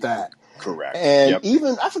about that. Correct. And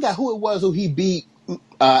even, I forgot who it was who he beat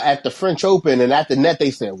at the French Open, and at the net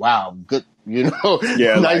they said, wow, good,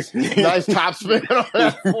 nice topspin on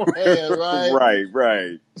that forehand, right?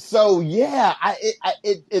 Right. So yeah,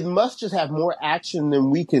 it must just have more action than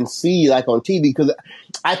we can see like on TV, because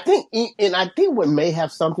I think what may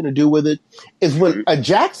have something to do with it is when a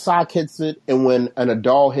Jack Sock hits it and when an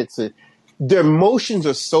Nadal hits it, their motions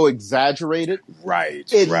are so exaggerated.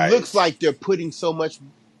 Right. It looks like they're putting so much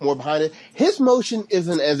more behind it. His motion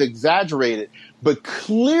isn't as exaggerated, but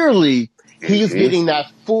clearly he's getting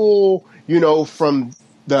that full, from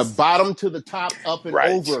the bottom to the top, up and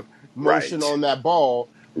over motion on that ball.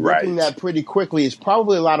 Ripping that pretty quickly. It's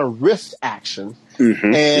probably a lot of wrist action.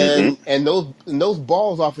 And those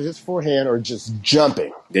balls off of his forehand are just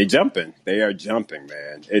jumping. They are jumping,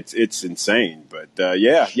 man. It's insane. But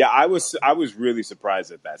I was really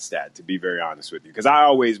surprised at that stat, to be very honest with you,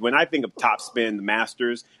 because when I think of top spin, the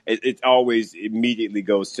Masters, it always immediately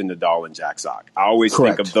goes to Nadal and Jack Sock. I always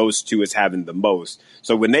think of those two as having the most.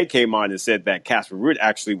 So when they came on and said that Casper Ruud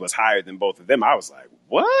actually was higher than both of them, I was like,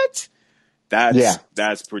 what?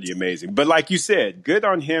 That's pretty amazing. But like you said, good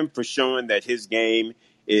on him for showing that his game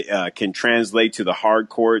can translate to the hard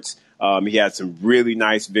courts. He had some really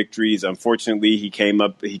nice victories. Unfortunately, he came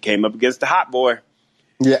up against the hot boy.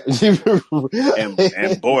 Yeah,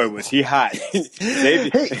 and boy was he hot.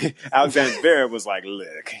 Alexander Zverev was like,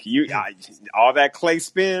 "Look, all that clay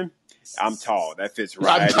spin. I'm tall. That fits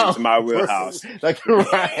right into my wheelhouse."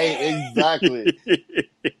 Exactly.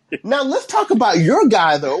 Now let's talk about your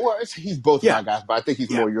guy, though. Well, he's both my guys, but I think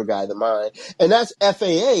he's more your guy than mine. And that's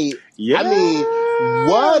FAA. Yeah. I mean,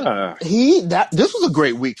 this was a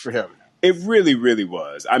great week for him. It really, really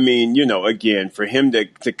was. I mean, again, for him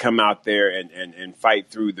to come out there and fight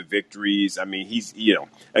through the victories. I mean, he's,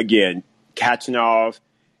 again, Kachanov,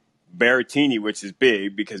 Berrettini, which is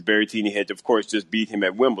big because Berrettini had, of course, just beat him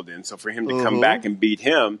at Wimbledon. So for him to come back and beat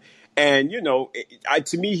him, and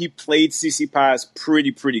to me, he played Tsitsipas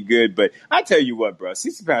pretty good. But I tell you what, bro,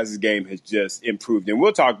 Tsitsipas's game has just improved, and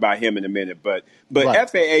we'll talk about him in a minute. But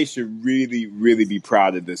FAA should really, really be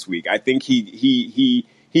proud of this week. I think he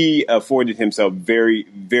afforded himself very,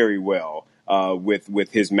 very well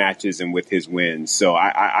with his matches and with his wins. So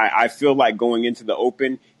I feel like going into the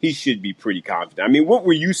Open, he should be pretty confident. I mean, what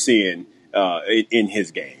were you seeing in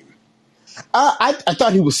his game? I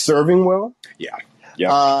thought he was serving well. Yeah.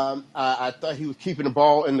 Yep. I thought he was keeping the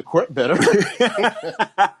ball in the court better.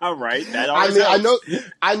 All right. That I always mean, helps.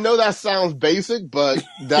 I know that sounds basic, but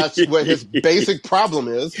that's what his basic problem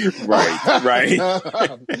is. Right. Right.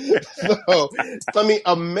 So, I mean,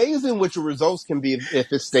 amazing what your results can be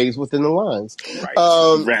if it stays within the lines.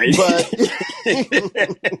 Right. Right. But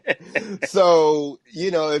so,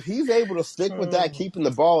 if he's able to stick with that, keeping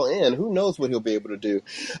the ball in, who knows what he'll be able to do.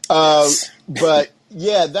 Yes. But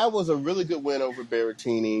yeah, that was a really good win over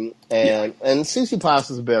Berrettini, Yeah. and Tsitsipas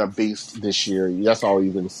has been a beast this year. That's all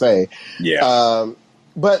you can say. Yeah.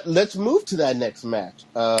 But let's move to that next match.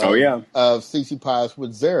 Oh yeah. Of Tsitsipas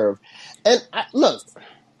with Zverev, and look,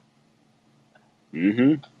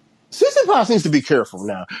 Tsitsipas needs to be careful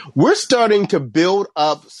now. We're starting to build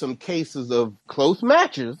up some cases of close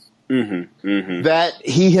matches that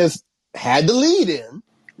he has had the lead in.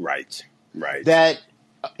 Right. Right. That,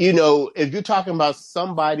 if you're talking about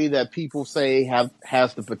somebody that people say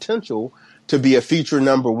has the potential to be a future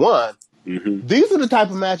number one, these are the type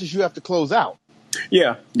of matches you have to close out.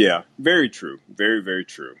 Yeah, yeah, very true, very, very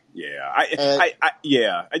true. Yeah,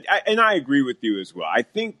 and I agree with you as well. I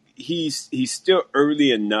think he's still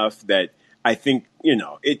early enough that I think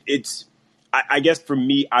it's. I guess for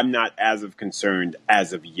me, I'm not as of concerned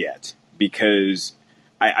as of yet because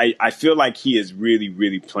I feel like he is really,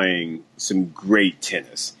 really playing some great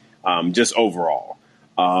tennis, just overall.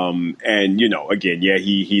 And again, yeah,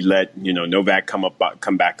 he let Novak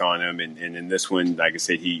come back on him, and in this one, like I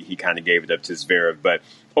said, he kind of gave it up to Zverev. But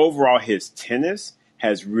overall, his tennis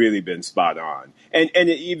has really been spot on, and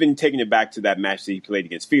even taking it back to that match that he played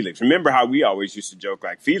against Felix. Remember how we always used to joke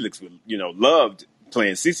like Felix would loved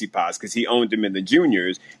playing Tsitsipas because he owned him in the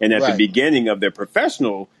juniors, and at the beginning of their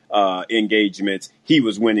professional engagements, he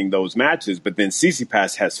was winning those matches. But then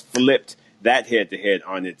Tsitsipas has flipped that head-to-head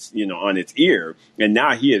on its ear, and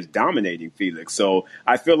now he is dominating Felix. So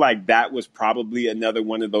I feel like that was probably another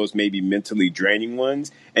one of those maybe mentally draining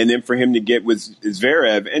ones. And then for him to get with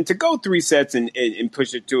Zverev and to go 3 sets and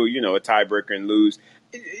push it to a tiebreaker and lose,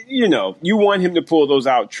 you want him to pull those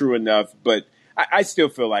out, true enough, but I still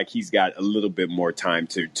feel like he's got a little bit more time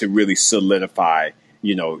to really solidify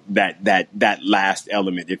that last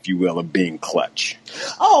element, if you will, of being clutch.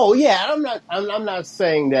 Oh yeah, I'm not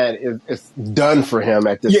saying that it's done for him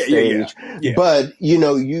at this stage, yeah. But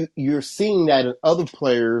you're seeing that in other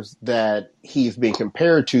players that he's being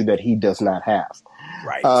compared to that he does not have.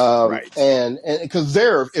 Right, right. And because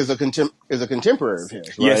Zverev is a contemporary of his,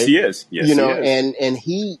 right? Yes, he is. Yes, he is.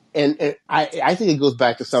 And I think it goes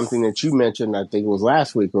back to something that you mentioned. I think it was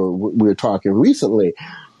last week, or we were talking recently.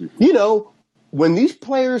 When these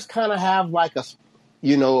players kind of have like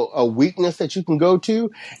a weakness that you can go to,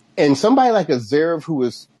 and somebody like a Zverev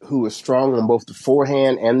who is strong on both the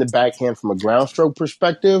forehand and the backhand from a ground stroke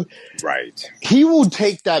perspective, right? He will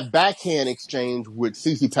take that backhand exchange with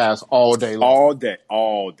Tsitsipas all day long.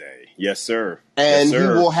 All day. Yes, sir. And yes,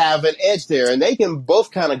 sir. He will have an edge there, and they can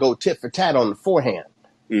both kind of go tit for tat on the forehand,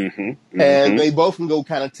 and they both can go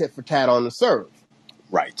kind of tit for tat on the serve.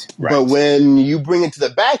 Right. But when you bring it to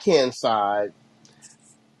the backhand side,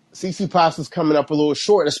 Tsitsipas is coming up a little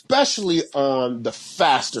short, especially on the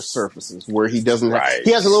faster surfaces where he doesn't have,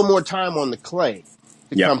 he has a little more time on the clay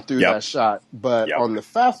to come through that shot. But on the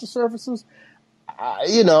faster surfaces,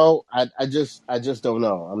 I just don't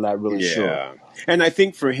know. I'm not really sure. And I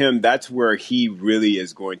think for him, that's where he really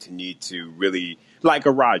is going to need to really, like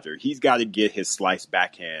a Roger, he's got to get his slice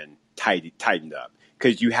backhand tightened up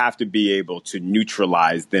because you have to be able to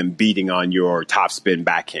neutralize them beating on your topspin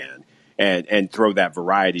backhand. And throw that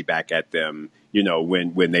variety back at them,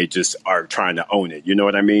 when they just are trying to own it. You know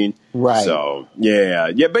what I mean? Right. So,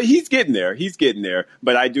 yeah. But he's getting there.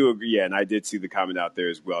 But I do agree. Yeah, and I did see the comment out there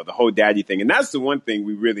as well, the whole daddy thing. And that's the one thing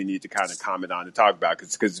we really need to kind of comment on and talk about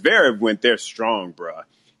because Zverev went there strong, bruh.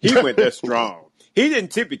 He went there strong. He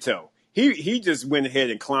didn't tippy-toe. He just went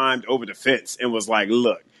ahead and climbed over the fence and was like,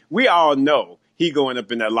 look, we all know he going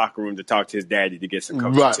up in that locker room to talk to his daddy to get some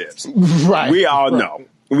coaching tips. Right. We all know.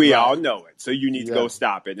 We all know it. So you need to go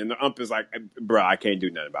stop it. And the ump is like, bro, I can't do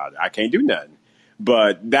nothing about it. I can't do nothing.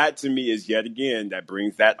 But that to me is yet again, that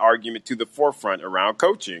brings that argument to the forefront around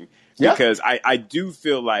coaching. Because I do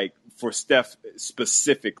feel like for Steph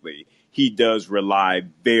specifically, he does rely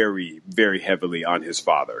very, very heavily on his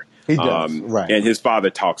father. He does, right. And his father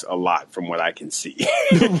talks a lot from what I can see.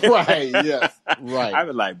 Right, yes, right. I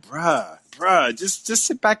was like, bruh, just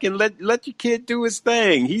sit back and let your kid do his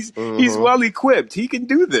thing. He's well equipped. He can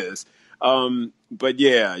do this. But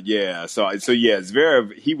yeah. So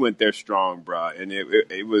Zverev, he went there strong, bruh, and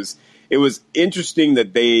it it was interesting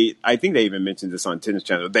that I think they even mentioned this on Tennis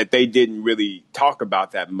Channel, that they didn't really talk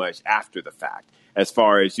about that much after the fact, as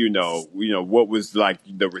far as, what was like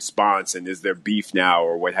the response and is there beef now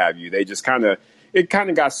or what have you. They just it kind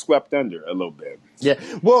of got swept under a little bit. Yeah.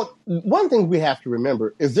 Well, one thing we have to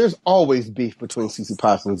remember is there's always beef between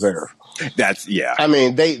Tsitsipas and Zverev. I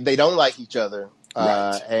mean, they don't like each other.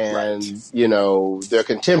 They're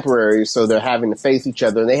contemporaries, so they're having to face each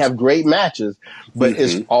other, and they have great matches, but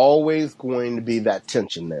it's always going to be that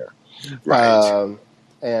tension there. Right.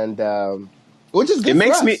 Which is good for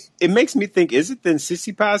us. It makes me think, is it then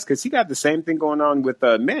Tsitsipas? Because he got the same thing going on with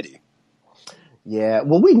Medi. Yeah,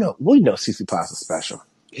 well, we know Tsitsipas is special.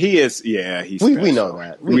 He is, yeah. He's we special. know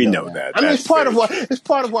that. We know that. I mean, it's part of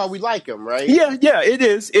why we like him, right? Yeah. It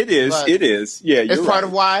is. Yeah, it's part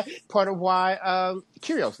of why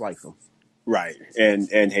Kyrgios likes him. Right,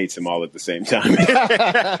 and hates him all at the same time.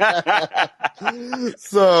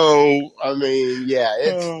 So, I mean,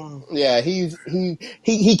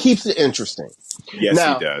 he keeps it interesting. Yes,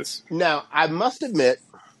 he does. Now, I must admit,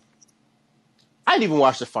 I didn't even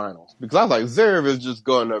watch the finals because I was like, Zverev is just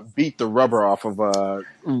going to beat the rubber off of Rublev.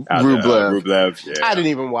 Yeah. I didn't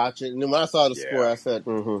even watch it, and when I saw the score, I said,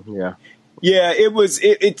 yeah. Yeah, it was.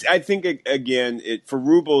 I think for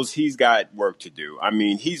Rubles, he's got work to do. I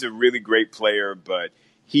mean, he's a really great player, but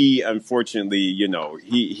he unfortunately,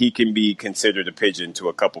 he can be considered a pigeon to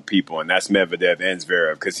a couple people, and that's Medvedev and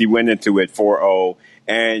Zverev, because he went into it 4-0,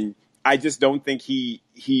 and I just don't think he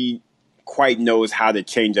quite knows how to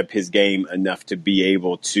change up his game enough to be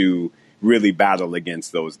able to really battle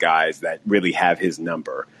against those guys that really have his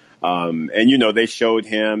number. They showed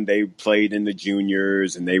him, they played in the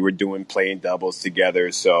juniors and they were playing doubles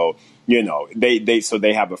together. So,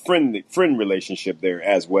 they have a friend relationship there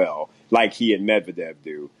as well, like he and Medvedev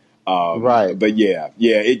do. Right. But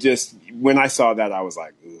it just, when I saw that, I was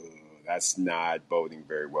like, that's not boding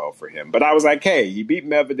very well for him. But I was like, hey, he beat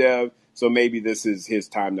Medvedev, so maybe this is his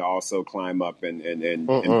time to also climb up and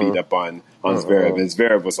beat up on Zverev. And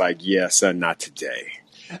Zverev was like, yeah, son, not today.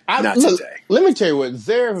 Today. Let me tell you what,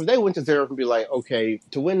 Zverev, they went to Zverev and be like, okay,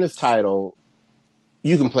 to win this title,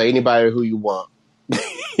 you can play anybody who you want.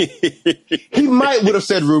 He might would have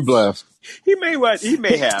said Rublev. He may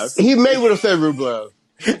have. He may would have said Rublev.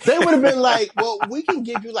 They would have been like, well, we can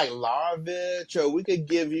give you like Larovich, or we could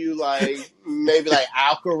give you like maybe like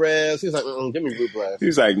Alcaraz. He's like, give me Rublev.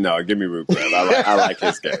 He's like, no, give me Rublev. I like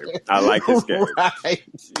his game. I like his game. Right.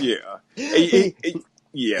 Yeah.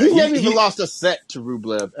 He never even lost a set to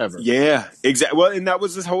Rublev ever. Yeah, exactly. Well, and that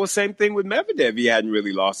was this whole same thing with Medvedev. He hadn't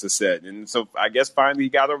really lost a set. And so I guess finally he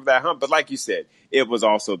got over that hump. But like you said, it was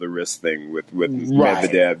also the wrist thing with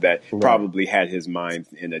Medvedev that probably had his mind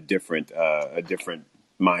in a different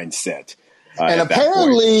mindset. And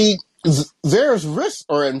apparently Zverev's wrists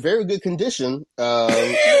are in very good condition,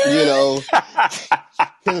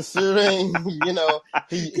 considering,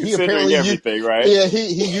 he apparently everything, right? Yeah,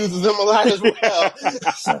 he uses them a lot as well.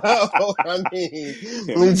 So, I mean,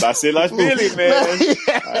 Vasilashvili, man.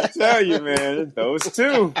 I tell you, man, those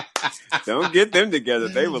two, don't get them together.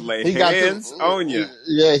 They will lay hands on you.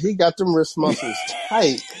 Yeah, he got them wrist muscles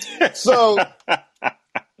tight. So,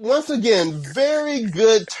 once again, very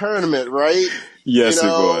good tournament, right? Yes, it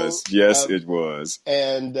was. Yes, it was.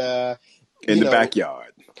 And in the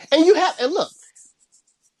backyard. And look,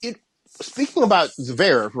 speaking about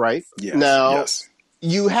Zverev, right? Yes. Now,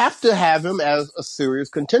 you have to have him as a serious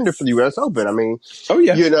contender for the U.S. Open. I mean,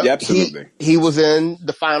 absolutely. He was in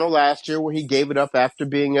the final last year where he gave it up after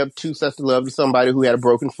being up 2-0 to somebody who had a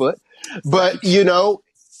broken foot. But,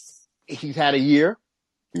 he's had a year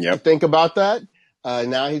to think about that.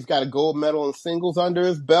 Now he's got a gold medal in singles under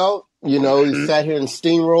his belt. He sat here and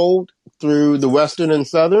steamrolled through the Western and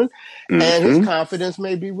Southern, and his confidence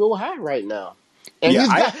may be real high right now. And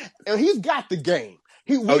he's got the game.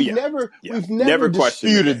 We've never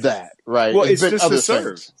disputed that, right? Well, it's just the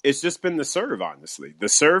serve. It's just been the serve, honestly. The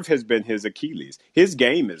serve has been his Achilles. His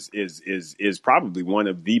game is probably one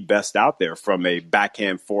of the best out there from a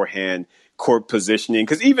backhand, forehand, court positioning.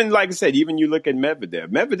 Because even, like I said, even you look at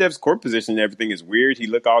Medvedev's court position and everything is weird. He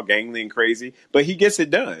look all gangly and crazy, but he gets it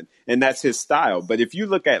done, and that's his style. But if you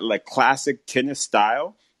look at like classic tennis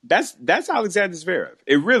style, that's Alexander Zverev.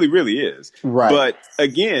 It really, really is. Right. But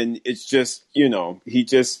again, it's just, he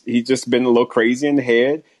just been a little crazy in the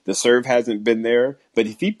head. The serve hasn't been there. But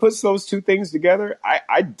if he puts those two things together,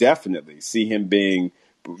 I definitely see him being,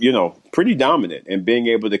 pretty dominant and being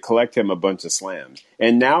able to collect him a bunch of slams.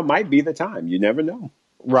 And now might be the time. You never know.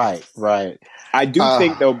 Right. I do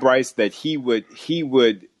think, though, Bryce, that he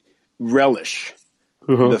would relish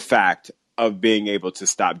the fact of being able to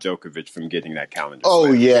stop Djokovic from getting that calendar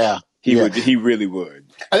slam. Yeah. He really would.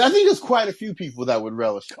 And I think there's quite a few people that would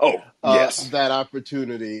relish yes, that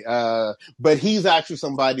opportunity. But he's actually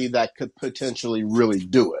somebody that could potentially really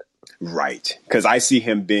do it. Right. Because I see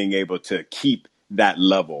him being able to keep that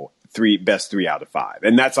level, best 3 out of 5.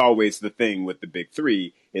 And that's always the thing with the big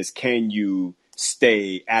 3 is, can you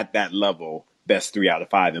stay at that level, best 3 out of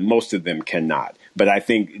 5? And most of them cannot. But I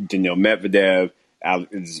think Daniil Medvedev,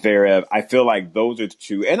 Zverev, I feel like those are the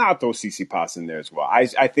 2, and I'll throw Tsitsipas in there as well.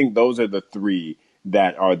 I think those are the 3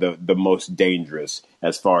 that are the most dangerous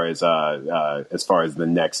as far as the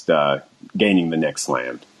next gaining the next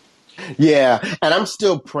slam. Yeah, and I'm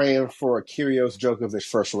still praying for a Kyrgios Djokovic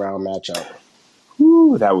first round matchup.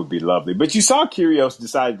 Ooh, that would be lovely. But you saw Kyrgios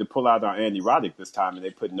decided to pull out on Andy Roddick this time, and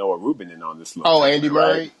they put Noah Rubin in on this little tournament, Andy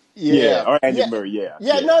Murray? Right? Yeah. Or Andy Murray,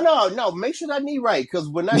 Yeah, no. Make sure that knee right, because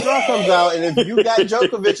when that draw comes out, and if you got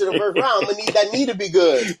Djokovic in the first round, I'm going to need that knee to be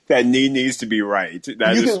good. That knee needs to be right.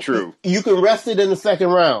 That is true. You can rest it in the second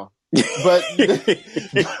round. But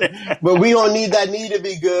we don't need that knee to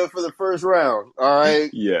be good for the first round. All right.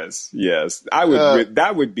 Yes. I would.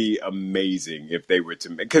 That would be amazing if they were to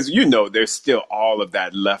make, because there's still all of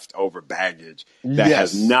that leftover baggage that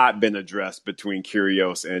has not been addressed between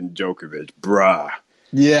Kyrgios and Djokovic, bruh.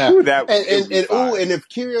 Yeah. Ooh, and if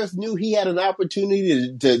Kyrgios knew he had an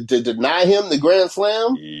opportunity to deny him the Grand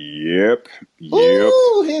Slam, yep.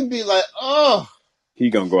 Ooh, he'd be like, oh. He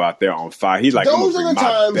gonna go out there on fire. He's like, those are the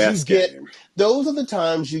times you get. Those are the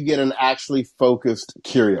times you get an actually focused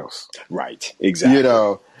Kyrgios. Right.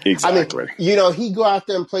 Exactly. Exactly. I mean, he go out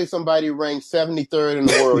there and play somebody ranked 73rd in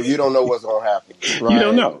the world. You don't know what's gonna happen. Right?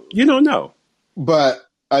 You don't know. But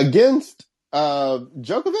against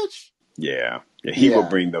Djokovic, he will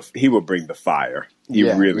bring the fire.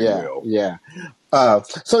 He really will. Yeah.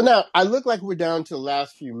 So now I look like we're down to the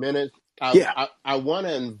last few minutes. I want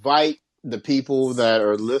to invite the people that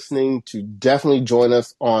are listening to definitely join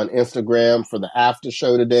us on Instagram for the after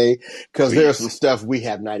show today, because there's some stuff we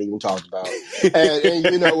have not even talked about. and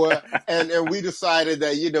you know what? And we decided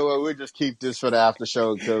that, we'll just keep this for the after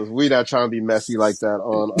show, because we're not trying to be messy like that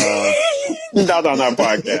on not on our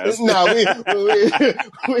podcast. No,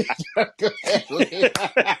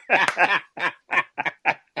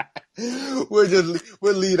 we'll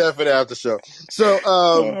leave that for the after show. So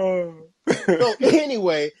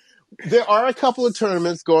anyway, there are a couple of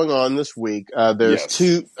tournaments going on this week. There's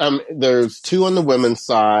two. There's 2 on the women's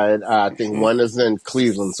side. I think one is in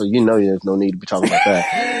Cleveland, so there's no need to be talking about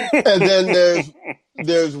that. And then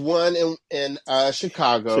there's one in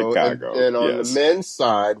Chicago, and on the men's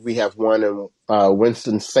side we have one in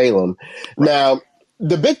Winston-Salem. Right. Now,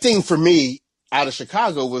 the big thing for me out of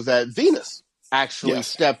Chicago was that Venus actually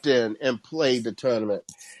stepped in and played the tournament.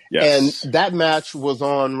 Yes. And that match was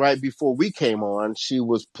on right before we came on. She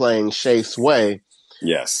was playing Shea Sway.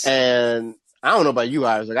 Yes. And I don't know about you,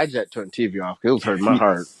 Isaac. I just turned the TV off because it was hurting my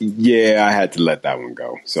heart. Yeah, I had to let that one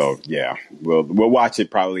go. So, we'll watch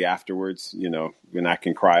it probably afterwards, when I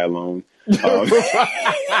can cry alone.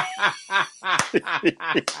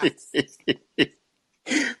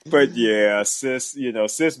 But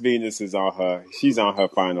sis Venus is she's on her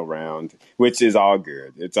final round, which is all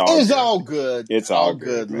good. It's all good. It's all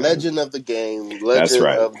good. Legend of the game. Legend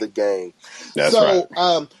of the game. That's right.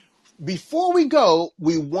 So, before we go,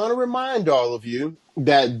 we want to remind all of you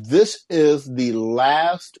that this is the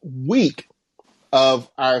last week of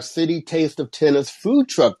our City Taste of Tennis food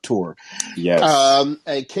truck tour. Yes.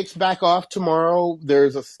 It kicks back off tomorrow.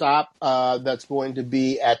 There's a stop that's going to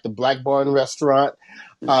be at the Black Barn Restaurant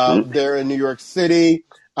there in New York City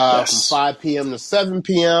from 5 p.m. to 7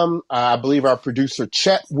 p.m. I believe our producer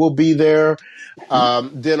Chet will be there.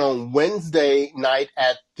 Then on Wednesday night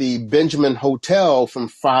at the Benjamin Hotel from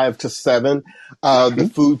 5 to 7,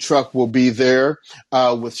 the food truck will be there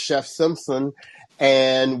with Chef Simpson.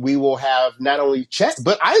 And we will have not only Chet,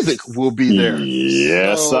 but Isaac will be there.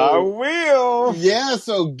 Yes, I will. Yeah,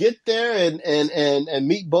 so get there and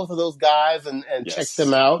meet both of those guys and check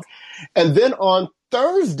them out. And then on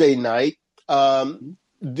Thursday night, all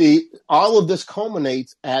of this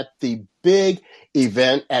culminates at the big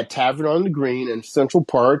event at Tavern on the Green in Central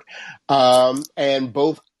Park. And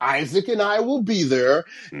both Isaac and I will be there,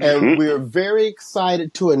 and we're very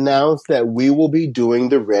excited to announce that we will be doing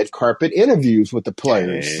the red carpet interviews with the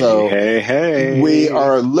players. We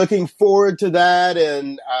are looking forward to that,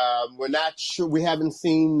 and we're not sure. We haven't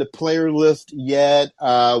seen the player list yet.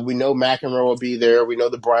 We know McEnroe will be there. We know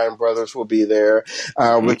the Bryan brothers will be there.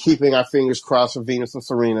 We're keeping our fingers crossed for Venus and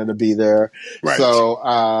Serena to be there. Right.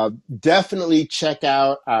 So definitely check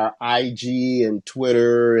out our IG and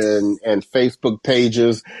Twitter and Facebook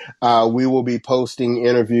pages. we will be posting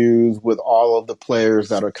interviews with all of the players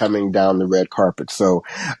that are coming down the red carpet. So,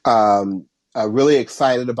 really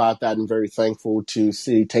excited about that and very thankful to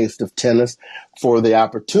City Taste of Tennis for the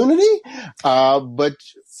opportunity. But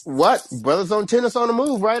what? Brothers on Tennis on the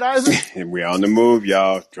move, right, Isaac? And we're on the move,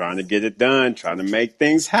 y'all. Trying to get it done. Trying to make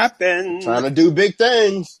things happen. Trying to do big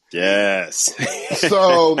things. Yes.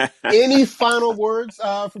 So, any final words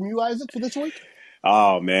from you, Isaac, for this week?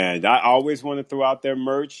 Oh, man. I always want to throw out their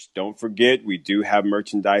merch. Don't forget, we do have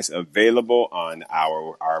merchandise available on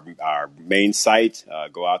our main site.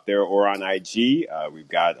 Go out there or on IG. We've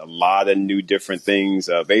got a lot of new different things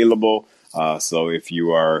available. So if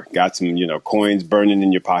you got some, coins burning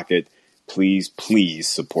in your pocket, please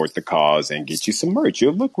support the cause and get you some merch.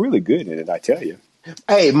 You'll look really good in it, I tell you.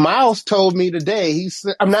 Hey, Miles told me today. He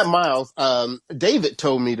said, "I'm not Miles." David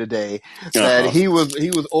told me today that he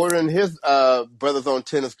was ordering his Brothers on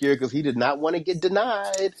Tennis gear because he did not want to get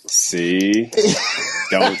denied. See,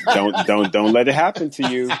 don't let it happen to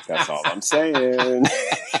you. That's all I'm saying.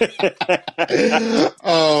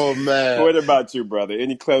 Oh man! What about you, brother?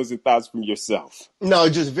 Any closing thoughts from yourself? No,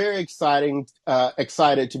 just very exciting.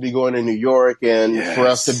 Excited to be going to New York and for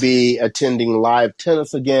us to be attending live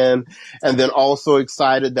tennis again, and then also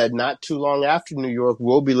excited that not too long after New York,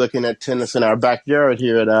 we'll be looking at tennis in our backyard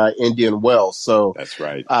here at Indian Wells. So that's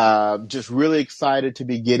right. Just really excited to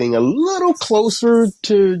be getting a little closer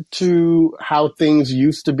to how things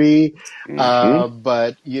used to be.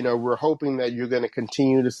 But we're hoping that you're going to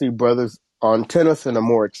continue to see Brothers on Tennis in a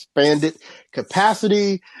more expanded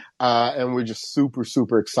capacity. And we're just super,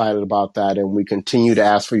 super excited about that. And we continue to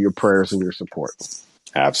ask for your prayers and your support.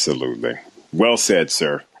 Absolutely. Well said,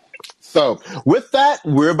 sir. So with that,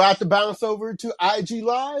 we're about to bounce over to IG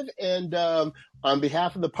Live. And on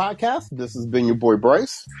behalf of the podcast, this has been your boy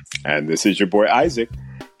Bryce. And this is your boy Isaac.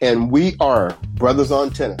 And we are Brothers on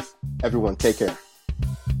Tennis. Everyone, take care.